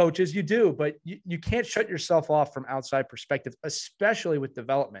do, coaches, you do, but you can't shut yourself off from outside perspective, especially with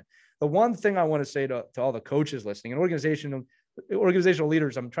development. The one thing I want to say to all the coaches listening and organizational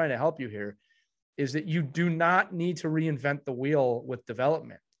leaders, I'm trying to help you here, is that you do not need to reinvent the wheel with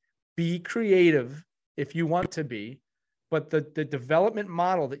development. Be creative if you want to be, but the development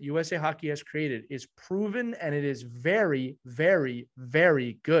model that USA Hockey has created is proven and it is very, very,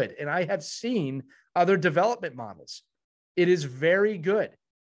 very good. And I have seen other development models. It is very good.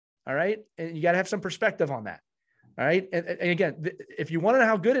 All right. And you got to have some perspective on that. All right. And again, if you want to know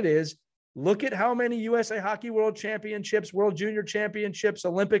how good it is, look at how many USA Hockey World Championships, World Junior Championships,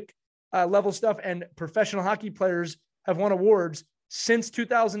 Olympic level stuff, and professional hockey players have won awards since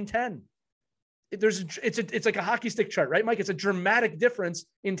 2010. It's like a hockey stick chart, right, Mike? It's a dramatic difference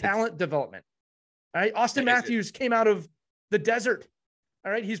in talent development. All right. Austin Matthews came out of the desert.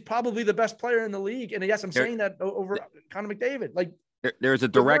 All right. He's probably the best player in the league. And yes, I'm saying that over Connor McDavid. Like there's a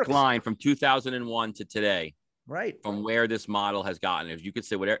direct line from 2001 to today. Right. From where this model has gotten. If you could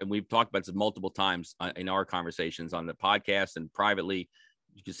say whatever, and we've talked about this multiple times in our conversations on the podcast and privately,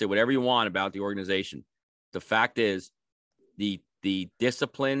 you can say whatever you want about the organization. The fact is the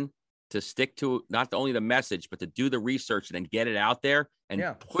discipline to stick to not only the message, but to do the research and then get it out there and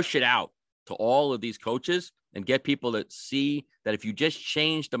push it out to all of these coaches and get people to see that if you just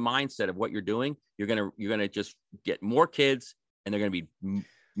change the mindset of what you're doing, you're going to just get more kids and they're going to be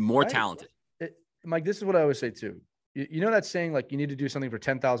more talented. Mike, this is what I always say too. You know that saying, like, you need to do something for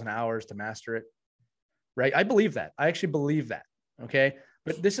 10,000 hours to master it, right? I believe that. I actually believe that. Okay.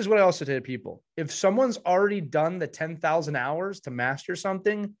 But this is what I also say to people. If someone's already done the 10,000 hours to master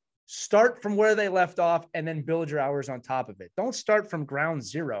something, start from where they left off and then build your hours on top of it. Don't start from ground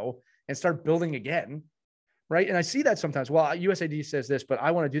zero and start building again. Right. And I see that sometimes. Well, USAD says this, but I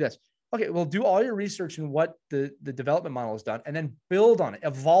want to do this. Okay. Well, do all your research in what the development model has done and then build on it,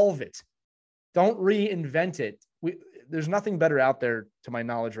 evolve it. Don't reinvent it. There's nothing better out there, to my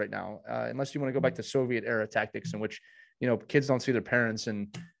knowledge, right now, unless you want to go back to Soviet era tactics in which, kids don't see their parents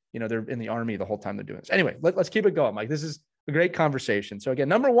and, they're in the army the whole time they're doing this. Anyway, let's keep it going, Mike. This is a great conversation. So again,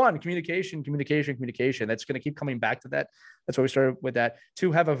 number one, communication. That's going to keep coming back to that. That's why we started with that.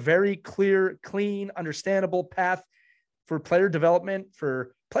 To have a very clear, clean, understandable path for player development,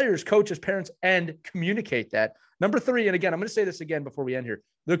 for players, coaches, parents, and communicate that. Number three, and again, I'm going to say this again before we end here.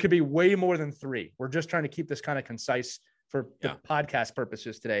 There could be way more than three. We're just trying to keep this kind of concise for the podcast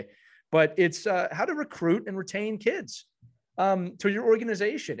purposes today. But it's how to recruit and retain kids to your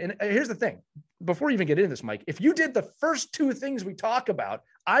organization. And here's the thing. Before you even get into this, Mike, if you did the first two things we talk about,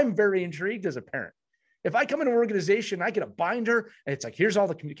 I'm very intrigued as a parent. If I come into an organization, I get a binder and it's like, here's all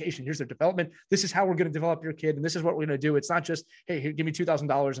the communication, here's the development. This is how we're going to develop your kid. And this is what we're going to do. It's not just, hey, here, give me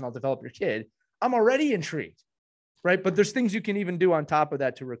 $2,000 and I'll develop your kid. I'm already intrigued, right? But there's things you can even do on top of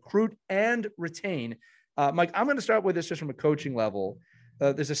that to recruit and retain. Mike, I'm going to start with this just from a coaching level.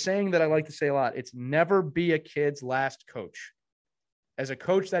 There's a saying that I like to say a lot. It's never be a kid's last coach. As a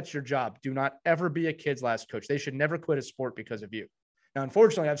coach, that's your job. Do not ever be a kid's last coach. They should never quit a sport because of you. Now,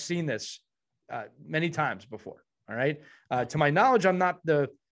 unfortunately, I've seen this many times before. All right. To my knowledge, I'm not the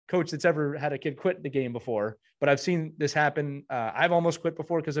coach that's ever had a kid quit the game before, but I've seen this happen. I've almost quit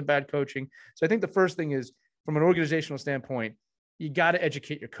before because of bad coaching. So I think the first thing is, from an organizational standpoint, you got to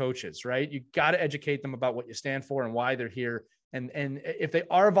educate your coaches, right? You got to educate them about what you stand for and why they're here. And if they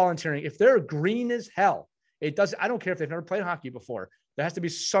are volunteering, if they're green as hell, I don't care if they've never played hockey before. There has to be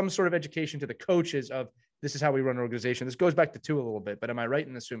some sort of education to the coaches of, this is how we run an organization. This goes back to two a little bit, but am I right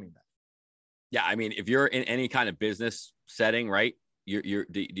in assuming that? Yeah. I mean, if you're in any kind of business setting, right, you're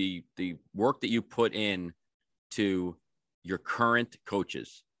the work that you put in to your current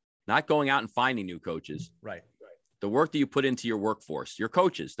coaches, not going out and finding new coaches, right. The work that you put into your workforce, your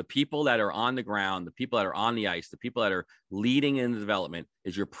coaches, the people that are on the ground, the people that are on the ice, the people that are leading in the development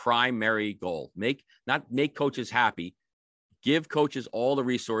is your primary goal. Not make coaches happy, give coaches all the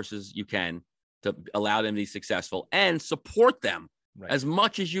resources you can to allow them to be successful and support them as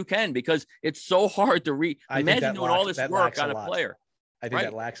much as you can, because it's so hard to imagine doing all this work on a player. I think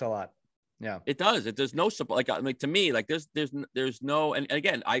that lacks a lot. Yeah, it does. There's no support. Like to me, like there's no, and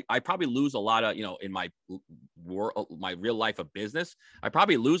again, I probably lose a lot of, in my real life of business, I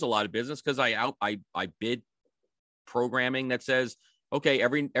probably lose a lot of business because I bid programming that says, okay,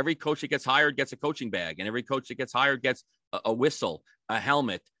 every coach that gets hired gets a coaching bag, and every coach that gets hired gets a whistle, a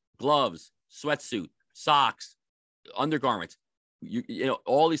helmet, gloves, sweatsuit, socks, undergarments. You know,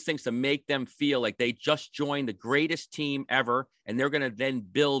 all these things to make them feel like they just joined the greatest team ever, and they're going to then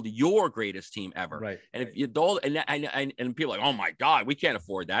build your greatest team ever. Right. And if you don't, and people are like, oh my God, we can't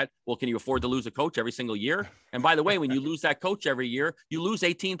afford that. Well, can you afford to lose a coach every single year? And by the way, when you lose that coach every year, you lose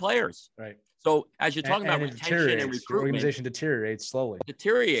 18 players. Right. So as you're talking about retention and recruitment, your organization deteriorates slowly.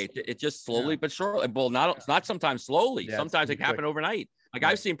 It just slowly but surely. Well, not sometimes slowly. Yeah, sometimes it can happen overnight. Like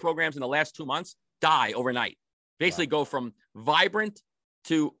I've seen programs in the last 2 months die overnight. Basically go from vibrant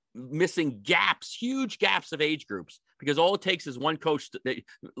to missing gaps, huge gaps of age groups, because all it takes is one coach.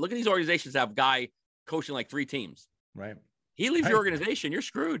 Look at these organizations that have a guy coaching like 3 teams. Right. He leaves your organization, you're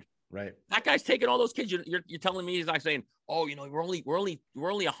screwed. Right. That guy's taking all those kids. You're telling me he's not saying, oh, we're only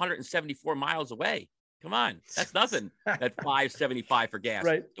 174 miles away. Come on, that's nothing. At $5.75 for gas.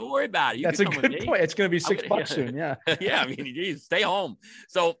 Right. Don't worry about it. That's a good point. It's going to be $6 soon. Yeah. Yeah. I mean, geez, stay home.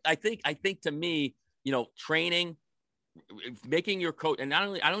 So I think to me, training, making your coach, and I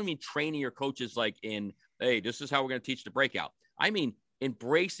don't mean training your coaches like in, hey, this is how we're going to teach the breakout. I mean,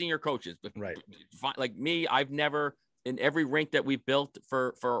 embracing your coaches. Right. Like me, I've never, in every rink that we've built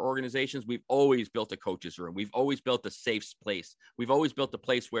for our organizations, we've always built a coach's room. We've always built a safe place. We've always built a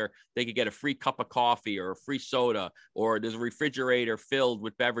place where they could get a free cup of coffee or a free soda, or there's a refrigerator filled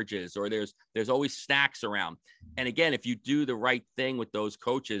with beverages, or there's always snacks around. And again, if you do the right thing with those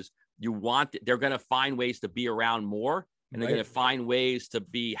coaches, they're going to find ways to be around more, and they're going to find ways to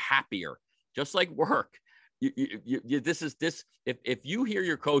be happier, just like work. If you hear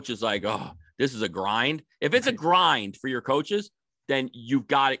your coach is like, oh, this is a grind. If it's a grind for your coaches, then you've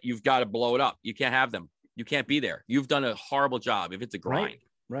got to blow it up. You can't have them. You can't be there. You've done a horrible job. If it's a grind,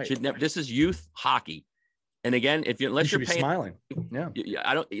 right. This is youth hockey. And again, unless you're paying, smiling,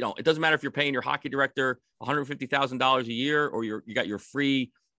 it doesn't matter if you're paying your hockey director $150,000 a year, or you got your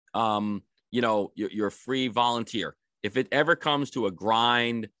free, your free volunteer. If it ever comes to a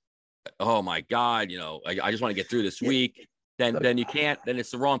grind, oh my God, I just want to get through this week, then you can't, then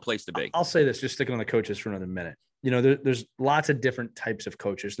it's the wrong place to be. I'll say this, just sticking on the coaches for another minute. There's lots of different types of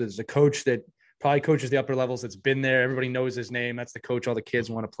coaches. There's a coach that probably coaches the upper levels, that's been there. Everybody knows his name. That's the coach all the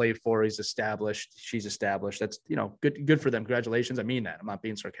kids want to play for. He's established. She's established. That's, good for them. Congratulations. I mean that. I'm not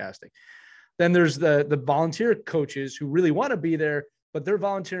being sarcastic. Then there's the volunteer coaches who really want to be there, but they're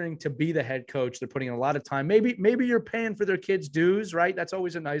volunteering to be the head coach. They're putting in a lot of time. Maybe you're paying for their kids' dues, right? That's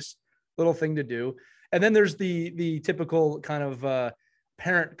always a nice little thing to do. And then there's the typical kind of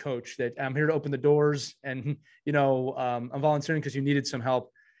parent coach that I'm here to open the doors, and I'm volunteering because you needed some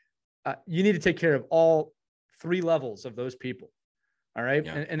help. You need to take care of all 3 levels of those people. All right.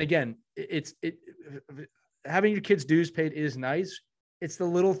 Yeah. And again, having your kids' dues paid is nice. It's the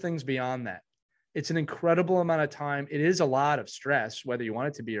little things beyond that. It's an incredible amount of time. It is a lot of stress, whether you want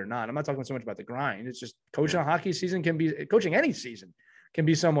it to be or not. I'm not talking so much about the grind. It's just coaching a hockey season coaching any season can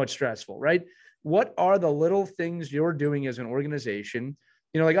be somewhat stressful, right? What are the little things you're doing as an organization?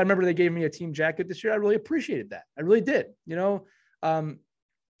 Like I remember they gave me a team jacket this year. I really appreciated that. I really did.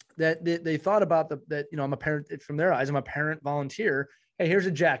 That they thought about that, I'm a parent. From their eyes, I'm a parent volunteer. Hey, here's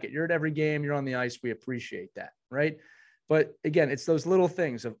a jacket. You're at every game. You're on the ice. We appreciate that, right? But again, it's those little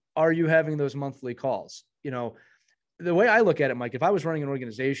things of, are you having those monthly calls? The way I look at it, Mike, if I was running an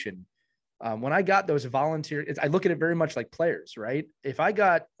organization, when I got those volunteer, I look at it very much like players, right? If I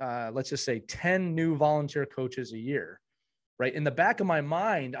got, let's just say 10 new volunteer coaches a year, right? In the back of my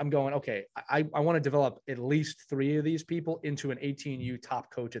mind, I'm going, okay, I want to develop at least 3 of these people into an 18U top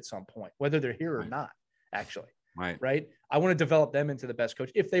coach at some point, whether they're here or not, actually. Right. I want to develop them into the best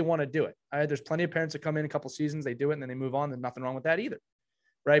coach if they want to do it. All right. There's plenty of parents that come in a couple seasons, they do it, and then they move on. There's nothing wrong with that either.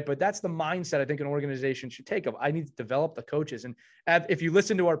 Right. But that's the mindset I think an organization should take of, I need to develop the coaches. And if you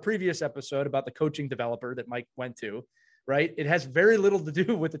listen to our previous episode about the coaching developer that Mike went to, right, it has very little to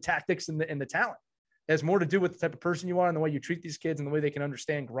do with the tactics and the talent. It has more to do with the type of person you are and the way you treat these kids and the way they can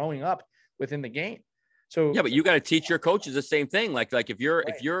understand growing up within the game. So yeah, but you got to teach your coaches the same thing. Like if you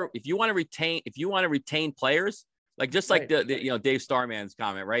want to retain players, like just like the Dave Starman's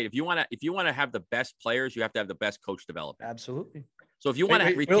comment, right? If you want to have the best players, you have to have the best coach development. Absolutely. So if you want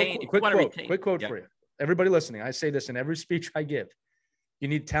to retain, quick quote for you, everybody listening, I say this in every speech I give: you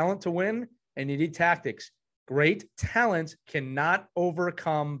need talent to win, and you need tactics Great talent cannot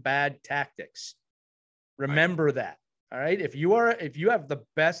overcome bad tactics. Remember that. All right. If you have the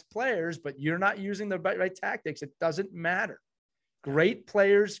best players, but you're not using the right tactics, it doesn't matter. Great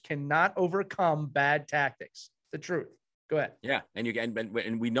players cannot overcome bad tactics. The truth. Go ahead. Yeah.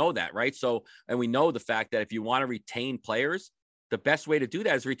 And we know that, right? So, and we know the fact that if you want to retain players, the best way to do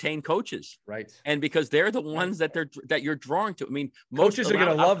that is retain coaches. Right. And because they're the ones that you're drawing to. I mean, coaches are going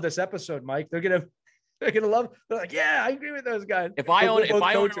to love this episode, Mike. They're going to love. They're like, yeah, I agree with those guys. If I own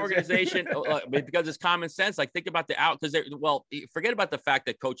an organization, because it's common sense. Like, think about because forget about the fact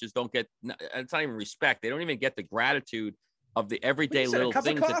that coaches don't get. It's not even respect. They don't even get the gratitude of the everyday little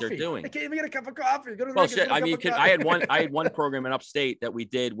things that they're doing. They can't even get a cup of coffee. Go to I mean, I had one program in upstate that we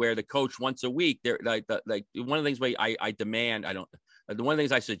did where the coach once a week. They're like one of the things I demand. One of the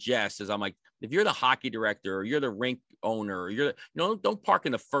things I suggest is I'm like, if you're the hockey director or you're the rink owner, or don't park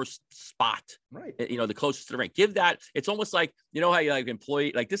in the first spot, right? The closest to the rink. Give that. It's almost like, how you like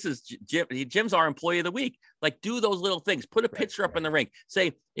employee, like this is Jim. Jim's our employee of the week. Like, do those little things. Put a picture up in the rink.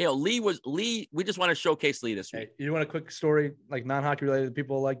 Say, Lee. We just want to showcase Lee this week. Hey, you want a quick story, like non-hockey related?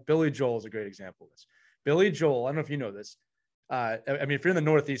 People like Billy Joel is a great example of this. Billy Joel, I don't know if you know this. I mean, if you're in the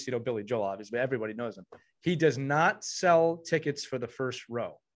Northeast, you know Billy Joel, obviously. Everybody knows him. He does not sell tickets for the first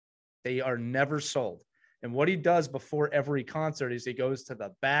row. They are never sold. And what he does before every concert is he goes to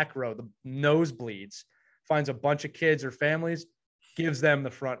the back row, the nosebleeds, finds a bunch of kids or families, gives them the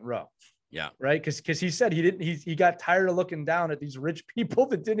front row. Yeah. Right. Because he said he got tired of looking down at these rich people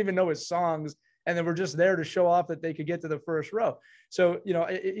that didn't even know his songs. And then were just there to show off that they could get to the first row. So,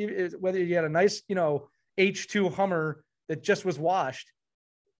 whether you had a nice, H2 Hummer that just was washed,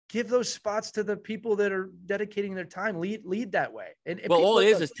 give those spots to the people that are dedicating their time. Lead that way. And all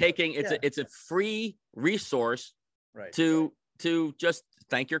it is taking it's a free resource, right, to just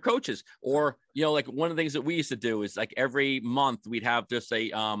thank your coaches. Or like one of the things that we used to do is like every month we'd have just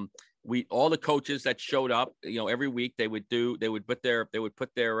all the coaches that showed up, every week they would put their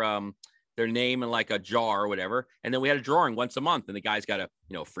name in like a jar or whatever, and then we had a drawing once a month, and the guys got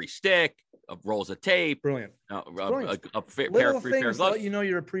a free stick, rolls of tape. Brilliant. A pair of gloves.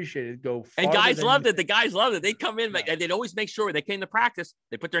 You're appreciated. And guys loved it. The guys loved it. They'd come in, and they'd always make sure they came to practice.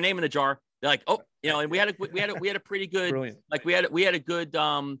 They put their name in the jar. They're like, and we had a pretty good, brilliant. Like we had a good,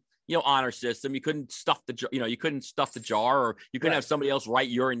 honor system. You couldn't stuff the jar. You couldn't stuff the jar, or you couldn't have somebody else write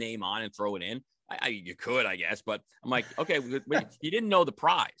your name on and throw it in. You could, I guess, but I'm like, okay, you didn't know the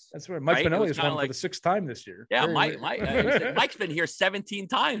prize. That's right. Mike Benelli has won for the 6th time this year. Yeah, Mike's been here 17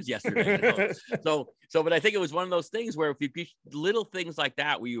 times yesterday. But I think it was one of those things where if you little things like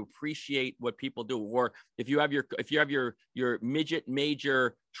that, where you appreciate what people do, or if you have your midget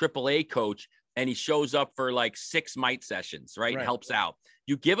major AAA coach and he shows up for like 6 mite sessions, right? Helps out.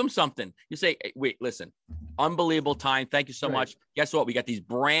 You give him something. You say, hey, wait, listen, unbelievable time. Thank you so much. Guess what? We got these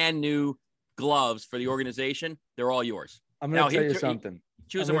brand new gloves for the organization. They're all yours. I'm going to tell you something.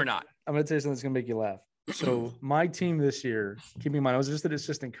 Choose them or not. I'm going to tell you something that's going to make you laugh. So my team this year, keep in mind, I was just an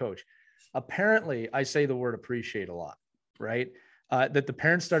assistant coach. Apparently, I say the word appreciate a lot, right? That the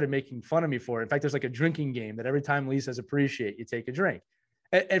parents started making fun of me for. In fact, there's like a drinking game that every time Lee says appreciate, you take a drink.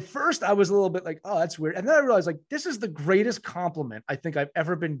 At first, I was a little bit like, oh, that's weird. And then I realized, like, this is the greatest compliment I think I've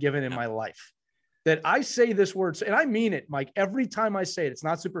ever been given in my life. That I say this word, and I mean it, Mike. Every time I say it, it's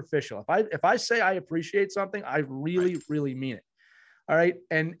not superficial. If I say I appreciate something, I really, really mean it. All right.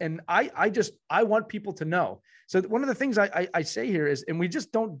 And I want people to know. So one of the things I say here is, and we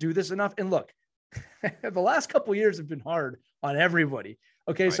just don't do this enough. And look, the last couple of years have been hard on everybody.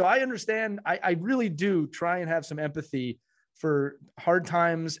 Okay. Right. So I understand. I really do try and have some empathy for hard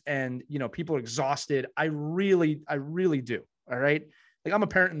times, and, people are exhausted. I really do. All right. Like, I'm a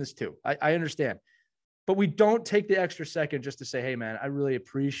parent in this too. I understand. But we don't take the extra second just to say, hey, man, I really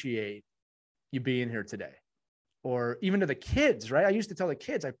appreciate you being here today. Or even to the kids, right? I used to tell the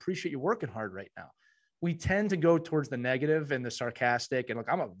kids, I appreciate you working hard right now. We tend to go towards the negative and the sarcastic. And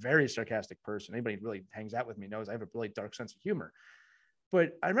look, I'm a very sarcastic person. Anybody who really hangs out with me knows I have a really dark sense of humor.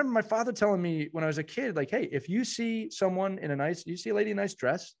 But I remember my father telling me when I was a kid, like, hey, if you see someone you see a lady in a nice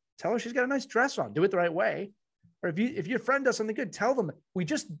dress, tell her she's got a nice dress on. Do it the right way. Or if your friend does something good, tell them. We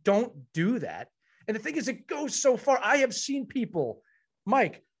just don't do that. And the thing is, it goes so far. I have seen people,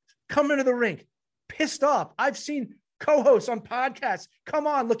 Mike, come into the rink pissed off. I've seen co-hosts on podcasts come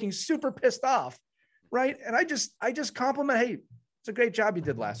on looking super pissed off, right? And I just compliment, hey, it's a great job you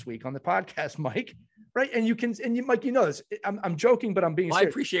did last week on the podcast, Mike, right? And Mike, this. I'm joking, but I'm being serious. I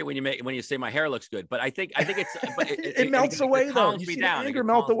appreciate when you say my hair looks good, but I think it's it melts away though. You see the anger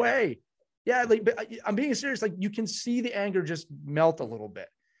melt away. Yeah, but I'm being serious. Like, you can see the anger just melt a little bit.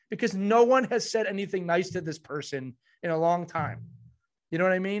 because no one has said anything nice to this person in a long time. You know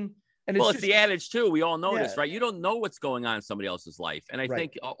what I mean? And it's the adage too. We all know this, right? You don't know what's going on in somebody else's life. And I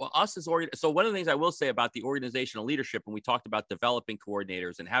think us as so one of the things I will say about the organizational leadership, when we talked about developing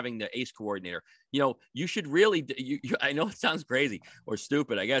coordinators and having the ACE coordinator, you should really, I know it sounds crazy or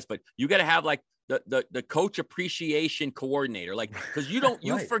stupid, I guess, but you got to have like the coach appreciation coordinator, like, because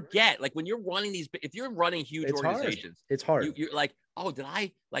you forget, like when you're running if you're running huge organizations, it's hard. You're like, I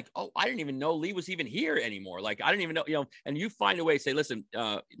didn't even know Lee was even here anymore. Like, I didn't even know, and you find a way to say, listen,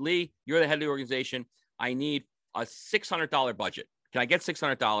 Lee, you're the head of the organization. I need a $600 budget. Can I get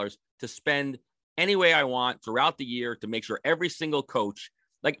 $600 to spend any way I want throughout the year to make sure every single coach,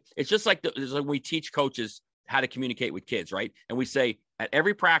 like, it's just like we teach coaches how to communicate with kids, right? And we say at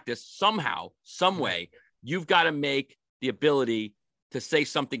every practice, somehow, some way, you've got to make the ability to say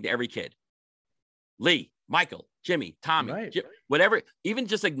something to every kid. Lee, Michael, Jimmy, Tommy, whatever, even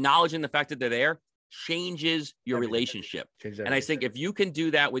just acknowledging the fact that they're there changes your relationship. And I think if you can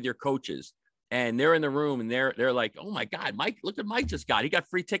do that with your coaches, and they're in the room and they're like, oh my God, Mike, look what Mike just got. He got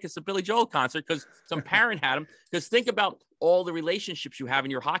free tickets to Billy Joel concert because some parent had him. Because think about all the relationships you have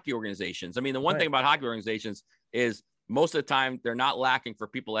in your hockey organizations. I mean, the one thing about hockey organizations is most of the time they're not lacking for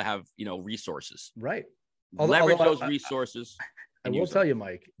people that have, resources. Right. Leverage those resources. I will tell you,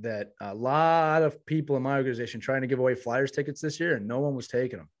 Mike, that a lot of people in my organization trying to give away Flyers tickets this year, and no one was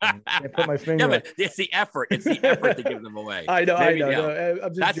taking them. I put my finger. But it's the effort. It's the effort to give them away. I know. No,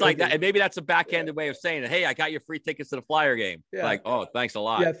 that's joking. Like that. And maybe that's a backhanded way of saying it. Hey, I got your free tickets to the Flyer game. Yeah. Like, oh, thanks a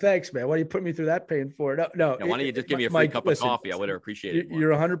lot. Yeah, thanks, man. Why do you put me through that pain for? No. Why don't you just give me a free cup of coffee? I would have appreciated it.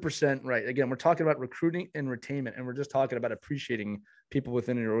 You're 100% right. Again, we're talking about recruiting and retainment, and we're just talking about appreciating people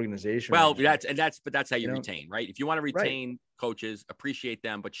within your organization. Well, that's how you retain, right? If you want to retain coaches, appreciate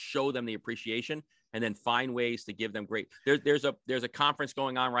them, but show them the appreciation, and then find ways to give them great. There's a conference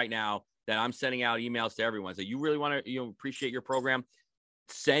going on right now that I'm sending out emails to everyone. So you really want to appreciate your program,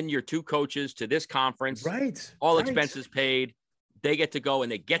 send your 2 coaches to this conference. Right. All expenses paid. They get to go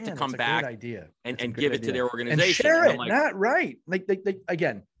and they get to come back and give it to their organization. And share it. Not right. Like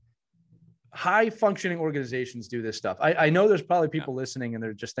again, high functioning organizations do this stuff. I know there's probably people listening and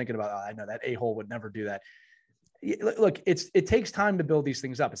they're just thinking about, I know that a-hole would never do that. Look, it takes time to build these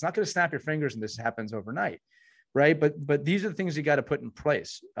things up. It's not going to snap your fingers and this happens overnight. Right. But these are the things you got to put in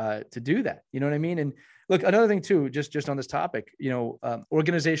place to do that. You know what I mean? And look, another thing too, just on this topic,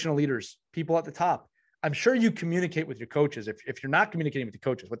 organizational leaders, people at the top, I'm sure you communicate with your coaches. If you're not communicating with the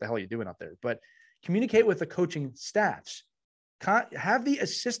coaches, what the hell are you doing up there? But communicate with the coaching staffs. Have the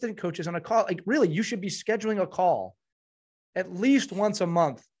assistant coaches on a call. Like, really, you should be scheduling a call at least once a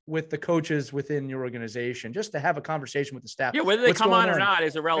month with the coaches within your organization, just to have a conversation with the staff. Yeah, whether they come on or not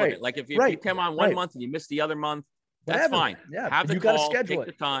is irrelevant. Right. Like if you come on one month and you miss the other month, that's fine. Yeah, have the call, schedule take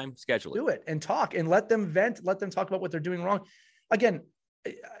the time, schedule it. Do it and talk and let them vent. Let them talk about what they're doing wrong. Again,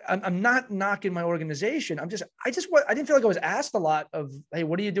 I'm not knocking my organization. I didn't feel like I was asked a lot of, hey,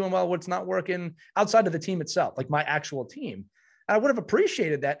 what are you doing well? What's not working outside of the team itself, like my actual team. I would have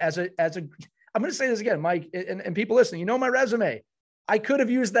appreciated that as a, I'm going to say this again, Mike, and people listening, my resume. I could have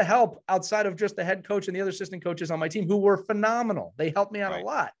used the help outside of just the head coach and the other assistant coaches on my team who were phenomenal. They helped me out a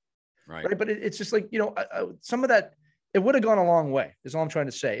lot. Right. But it's just like, some of that, it would have gone a long way is all I'm trying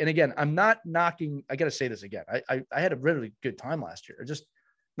to say. And again, I'm not knocking, I got to say this again. I had a really good time last year. Just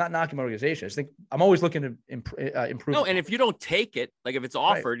not knocking my organization. I just think I'm always looking to improve. No, and if you don't take it, like if it's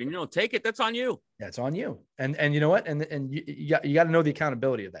offered and you don't take it, that's on you. Yeah, it's on you. And you know what? And you got to know the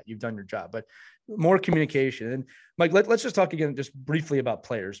accountability of that. You've done your job, but more communication. And Mike, let's just talk again, just briefly about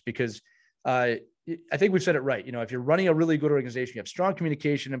players, because I think we've said it right. If you're running a really good organization, you have strong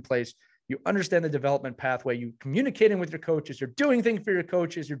communication in place, you understand the development pathway, you communicating with your coaches, you're doing things for your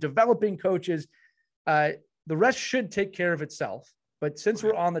coaches, you're developing coaches. The rest should take care of itself. But since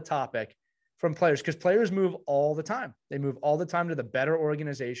we're on the topic from players, because players move all the time, they move all the time to the better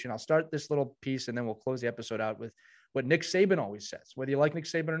organization. I'll start this little piece and then we'll close the episode out with what Nick Saban always says, whether you like Nick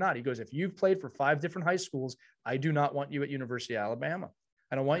Saban or not. He goes, if you've played for 5 different high schools, I do not want you at University of Alabama.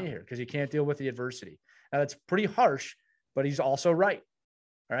 I don't want you here because you can't deal with the adversity. Now that's pretty harsh, but he's also right.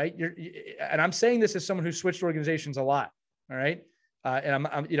 All right. And I'm saying this as someone who switched organizations a lot. All right. And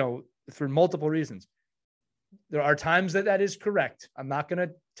I'm through multiple reasons. There are times that is correct. I'm not going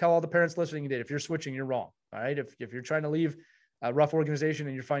to tell all the parents listening that if you're switching, you're wrong. All right. If you're trying to leave a rough organization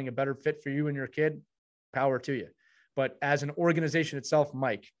and you're finding a better fit for you and your kid, power to you. But as an organization itself,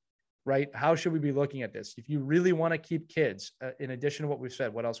 Mike, right? How should we be looking at this? If you really want to keep kids, in addition to what we've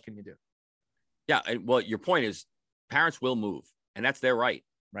said, what else can you do? Yeah. Well, your point is parents will move and that's their right.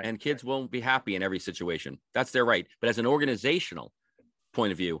 And kids won't be happy in every situation. That's their right. But as an organizational,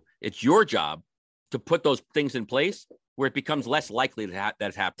 point of view. It's your job to put those things in place where it becomes less likely that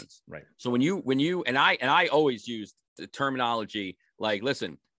it happens. Right. So when you and I always use the terminology like,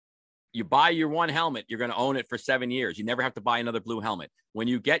 listen, you buy your one helmet, you're going to own it for 7 years. You never have to buy another blue helmet. When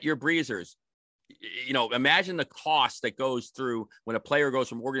you get your breezers, imagine the cost that goes through when a player goes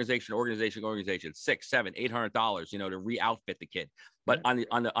from organization to organization, $600, $700, $800, to re-outfit the kid. But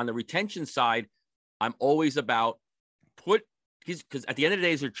on the retention side, I'm always about because at the end of the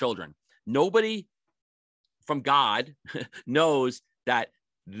day, they're children. Nobody from God knows that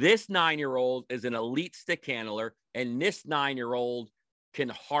this 9-year-old is an elite stick handler and this 9-year-old can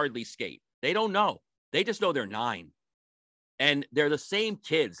hardly skate. They don't know. They just know they're 9. And they're the same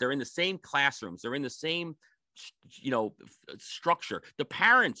kids. They're in the same classrooms. They're in the same, structure. The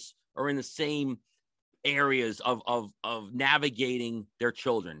parents are in the same areas of navigating their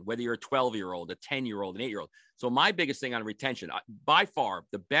children, whether you're a 12-year-old, a 10-year-old, an 8-year-old. So my biggest thing on retention, by far,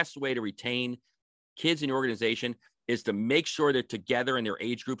 the best way to retain kids in your organization is to make sure they're together in their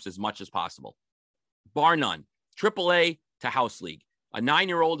age groups as much as possible. Bar none. AAA to house league. A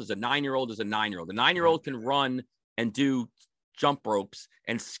 9-year-old is a 9-year-old is a 9-year-old. A 9-year-old can run and do jump ropes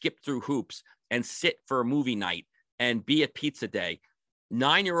and skip through hoops and sit for a movie night and be at pizza day.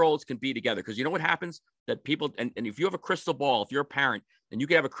 9-year-olds can be together because you know what happens? That people, and if you have a crystal ball, if you're a parent and you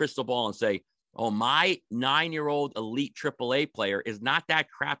can have a crystal ball and say, oh, my 9-year-old elite AAA player is not that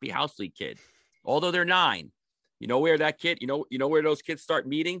crappy house league kid. Although they're 9, you know where that kid, you know where those kids start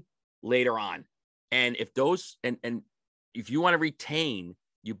meeting later on. And if those, and if you want to retain,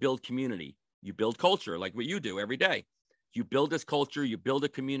 you build community, you build culture, like what you do every day. You build this culture, you build a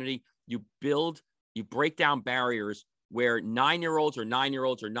community, you break down barriers where 9-year-olds or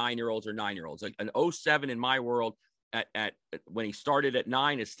 9-year-olds or 9-year-olds or 9-year-olds. Like an 07 in my world at when he started at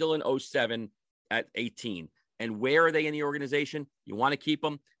 9 is still an 07 at 18. And where are they in the organization? You want to keep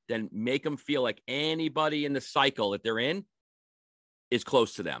them, then make them feel like anybody in the cycle that they're in is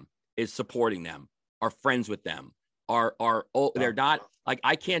close to them, is supporting them, are friends with them, they're not like,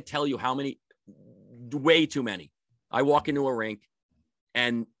 I can't tell you how many, way too many. I walk into a rink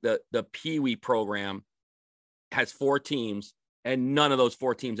and the Pee Wee program has 4 teams and none of those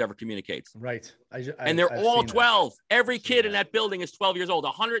 4 teams ever communicates. Right. And they're all 12. Every kid in that building is 12 years old,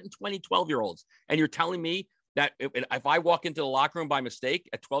 120 12-year-olds. And you're telling me that if I walk into the locker room by mistake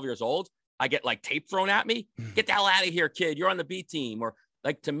at 12 years old, I get like tape thrown at me? Get the hell out of here, kid. You're on the B team. Or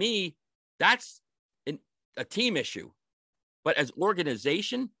like, to me, that's a team issue. But as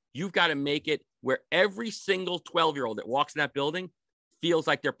organization, you've got to make it where every single 12-year-old that walks in that building feels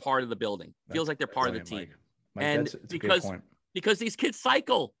like they're part of the building, feels like they're part of the team. Mike, and that's because these kids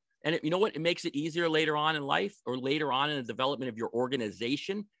cycle. And you know what? It makes it easier later on in life or later on in the development of your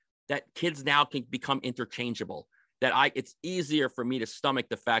organization that kids now can become interchangeable. It's easier for me to stomach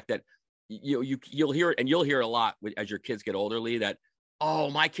the fact that you'll hear it, and you'll hear it a lot as your kids get older, Lee, that,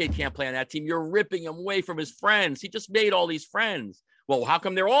 oh, my kid can't play on that team. You're ripping him away from his friends. He just made all these friends. Well, how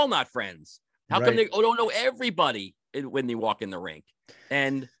come they're all not friends? How come they don't know everybody when they walk in the rink?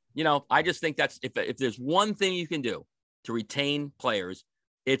 And, I just think that's, if there's one thing you can do to retain players,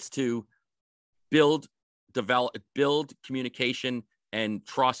 it's to build communication and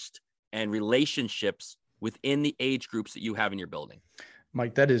trust and relationships within the age groups that you have in your building.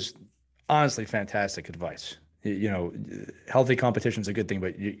 Mike, that is honestly fantastic advice. Healthy competition is a good thing,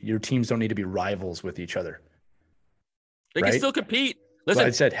 but your teams don't need to be rivals with each other. They can still compete. Listen, well,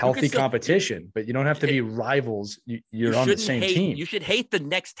 I said healthy competition, but you don't have to be rivals. You're on the same team. You should hate the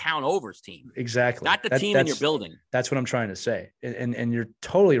next town over's team. Exactly. Not the team in your building. That's what I'm trying to say. And you're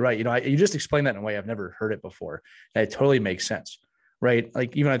totally right. You just explained that in a way I've never heard it before. And it totally makes sense, right?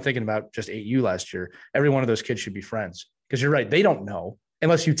 Like even I'm thinking about just 8U last year, every one of those kids should be friends because you're right. They don't know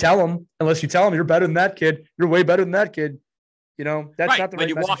unless you tell them you're better than that kid. You're way better than that kid. That's right. Not the when right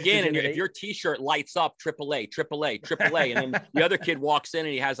you walk in and if your T-shirt lights up AAA, and then the other kid walks in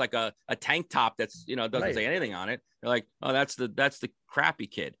and he has like a tank top that's doesn't say anything on it. They're like, oh, that's the crappy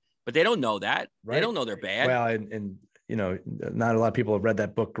kid. But they don't know that. Right. They don't know they're bad. Well, and not a lot of people have read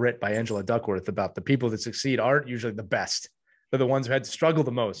that book Grit by Angela Duckworth about the people that succeed aren't usually the best. They're the ones who had to struggle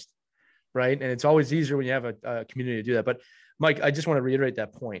the most, right? And it's always easier when you have a community to do that. But Mike, I just want to reiterate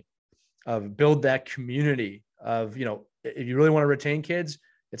that point of build that community of if you really want to retain kids,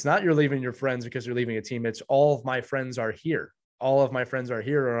 it's not you're leaving your friends because you're leaving a team. It's all of my friends are here. All of my friends are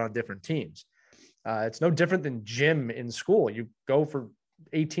here or on different teams. It's no different than gym in school. You go for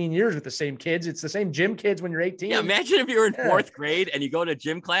 18 years with the same kids. It's the same gym kids when you're 18. Yeah, imagine if you're in 4th grade and you go to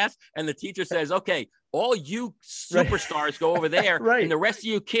gym class and the teacher says, okay, all you superstars go over there and the rest of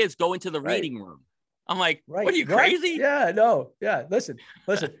you kids go into the reading room. I'm like, Right. what are you, crazy? Yeah, no. Yeah. Listen.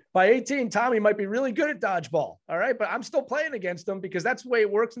 By 18, Tommy might be really good at dodgeball. All right. But I'm still playing against him because that's the way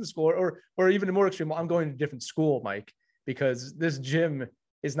it works in school. Or even more extreme, I'm going to a different school, Mike, because this gym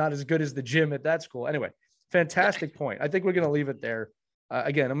is not as good as the gym at that school. Anyway, fantastic point. I think we're going to leave it there.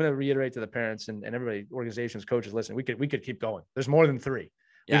 Again, I'm going to reiterate to the parents and everybody, organizations, coaches, listen, we could keep going. There's more than 3.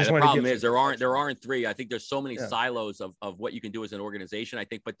 Yeah, the problem is there aren't 3. I think there's so many Yeah. silos of what you can do as an organization. I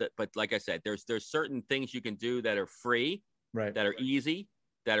think, but like I said, there's certain things you can do that are free, right, that are easy,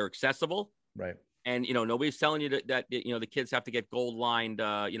 that are accessible, right. And nobody's telling you that the kids have to get gold lined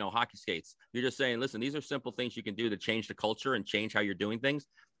hockey skates. You're just saying, listen, these are simple things you can do to change the culture and change how you're doing things.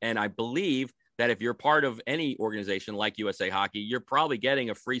 And I believe that if you're part of any organization like USA Hockey, you're probably getting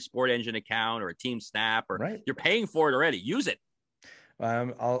a free Sport Engine account or a Team Snap, or you're paying for it already. Use it.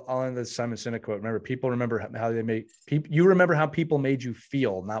 I'll end this Simon Sinek quote. Remember, people remember how they made people. You remember how people made you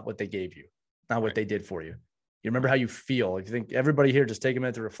feel, not what they gave you, not what they did for you. You remember how you feel. If you think everybody here, just take a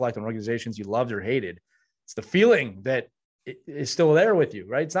minute to reflect on organizations you loved or hated. It's the feeling that is still there with you,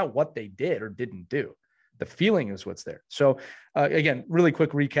 right? It's not what they did or didn't do. The feeling is what's there. So again, really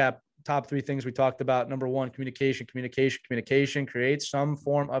quick recap. Top 3 things we talked about. Number 1, communication. Create some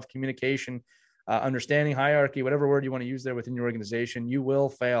form of communication. Understanding hierarchy, whatever word you want to use there within your organization. You will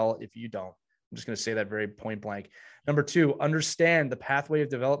fail if you don't. I'm just going to say that very point blank. Number 2, understand the pathway of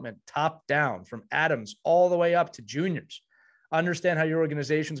development, top down, from Adams all the way up to juniors. Understand how your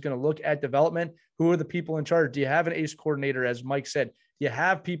organization is going to look at development. Who are the people in charge? Do you have an ACE coordinator, as Mike said? Do you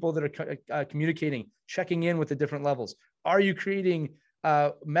have people that are communicating, checking in with the different levels? Are you creating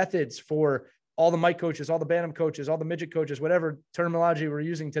methods for all the Mike coaches, all the Bantam coaches, all the midget coaches, whatever terminology we're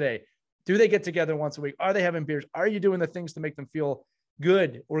using today? Do they get together once a week? Are they having beers? Are you doing the things to make them feel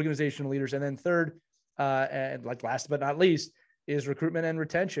good organizational leaders? And then third, and like last but not least, is recruitment and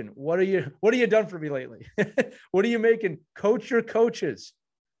retention. What are you done for me lately? What are you making? Coach your coaches,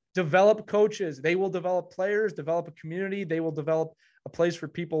 develop coaches. They will develop players, develop a community. They will develop a place for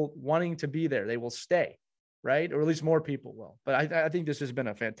people wanting to be there. They will stay, right? Or at least more people will. But I think this has been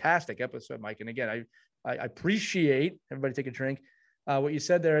a fantastic episode, Mike. And again, I appreciate everybody take a drink. What you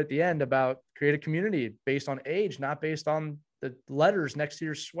said there at the end about create a community based on age, not based on the letters next to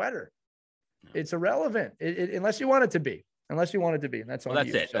your sweater. It's irrelevant unless you want it to be. And that's on that's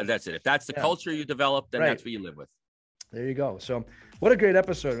you. it. So, that's it. If that's the culture you develop, then that's what you live with. There you go. So what a great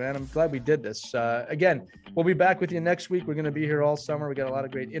episode, man. I'm glad we did this. Again, we'll be back with you next week. We're going to be here all summer. We got a lot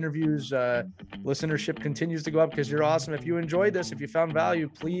of great interviews. Listenership continues to go up because you're awesome. If you enjoyed this, if you found value,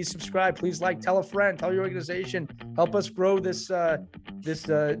 please subscribe. Please tell a friend, tell your organization. Help us grow this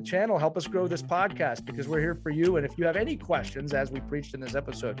channel. Help us grow this podcast because we're here for you. And if you have any questions, as we preached in this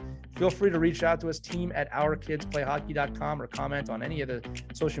episode, feel free to reach out to us, team@ourkidsplayhockey.com, or comment on any of the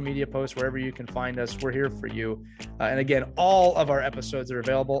social media posts, wherever you can find us. We're here for you. And again, all of our episodes are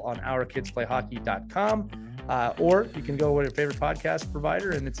available on ourkidsplayhockey.com, or you can go with your favorite podcast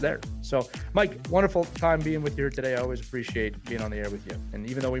provider and it's there. So, Mike, wonderful time being with you here today. I always appreciate being on the air with you. And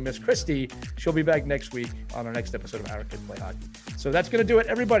even though we miss Christy, she'll be back next week on our next episode of Our Kids Play Hockey. So that's going to do it,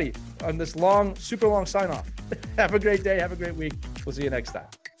 everybody, on this super long sign off. Have a great day. Have a great week. We'll see you next time.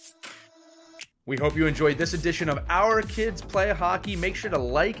 We hope you enjoyed this edition of Our Kids Play Hockey. Make sure to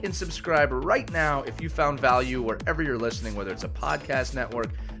like and subscribe right now if you found value wherever you're listening, whether it's a podcast network,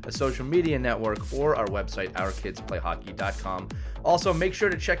 a social media network, or our website, ourkidsplayhockey.com. Also, make sure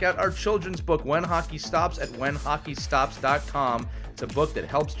to check out our children's book, When Hockey Stops, at whenhockeystops.com. It's a book that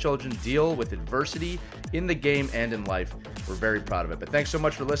helps children deal with adversity in the game and in life. We're very proud of it. But thanks so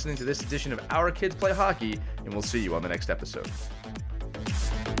much for listening to this edition of Our Kids Play Hockey, and we'll see you on the next episode.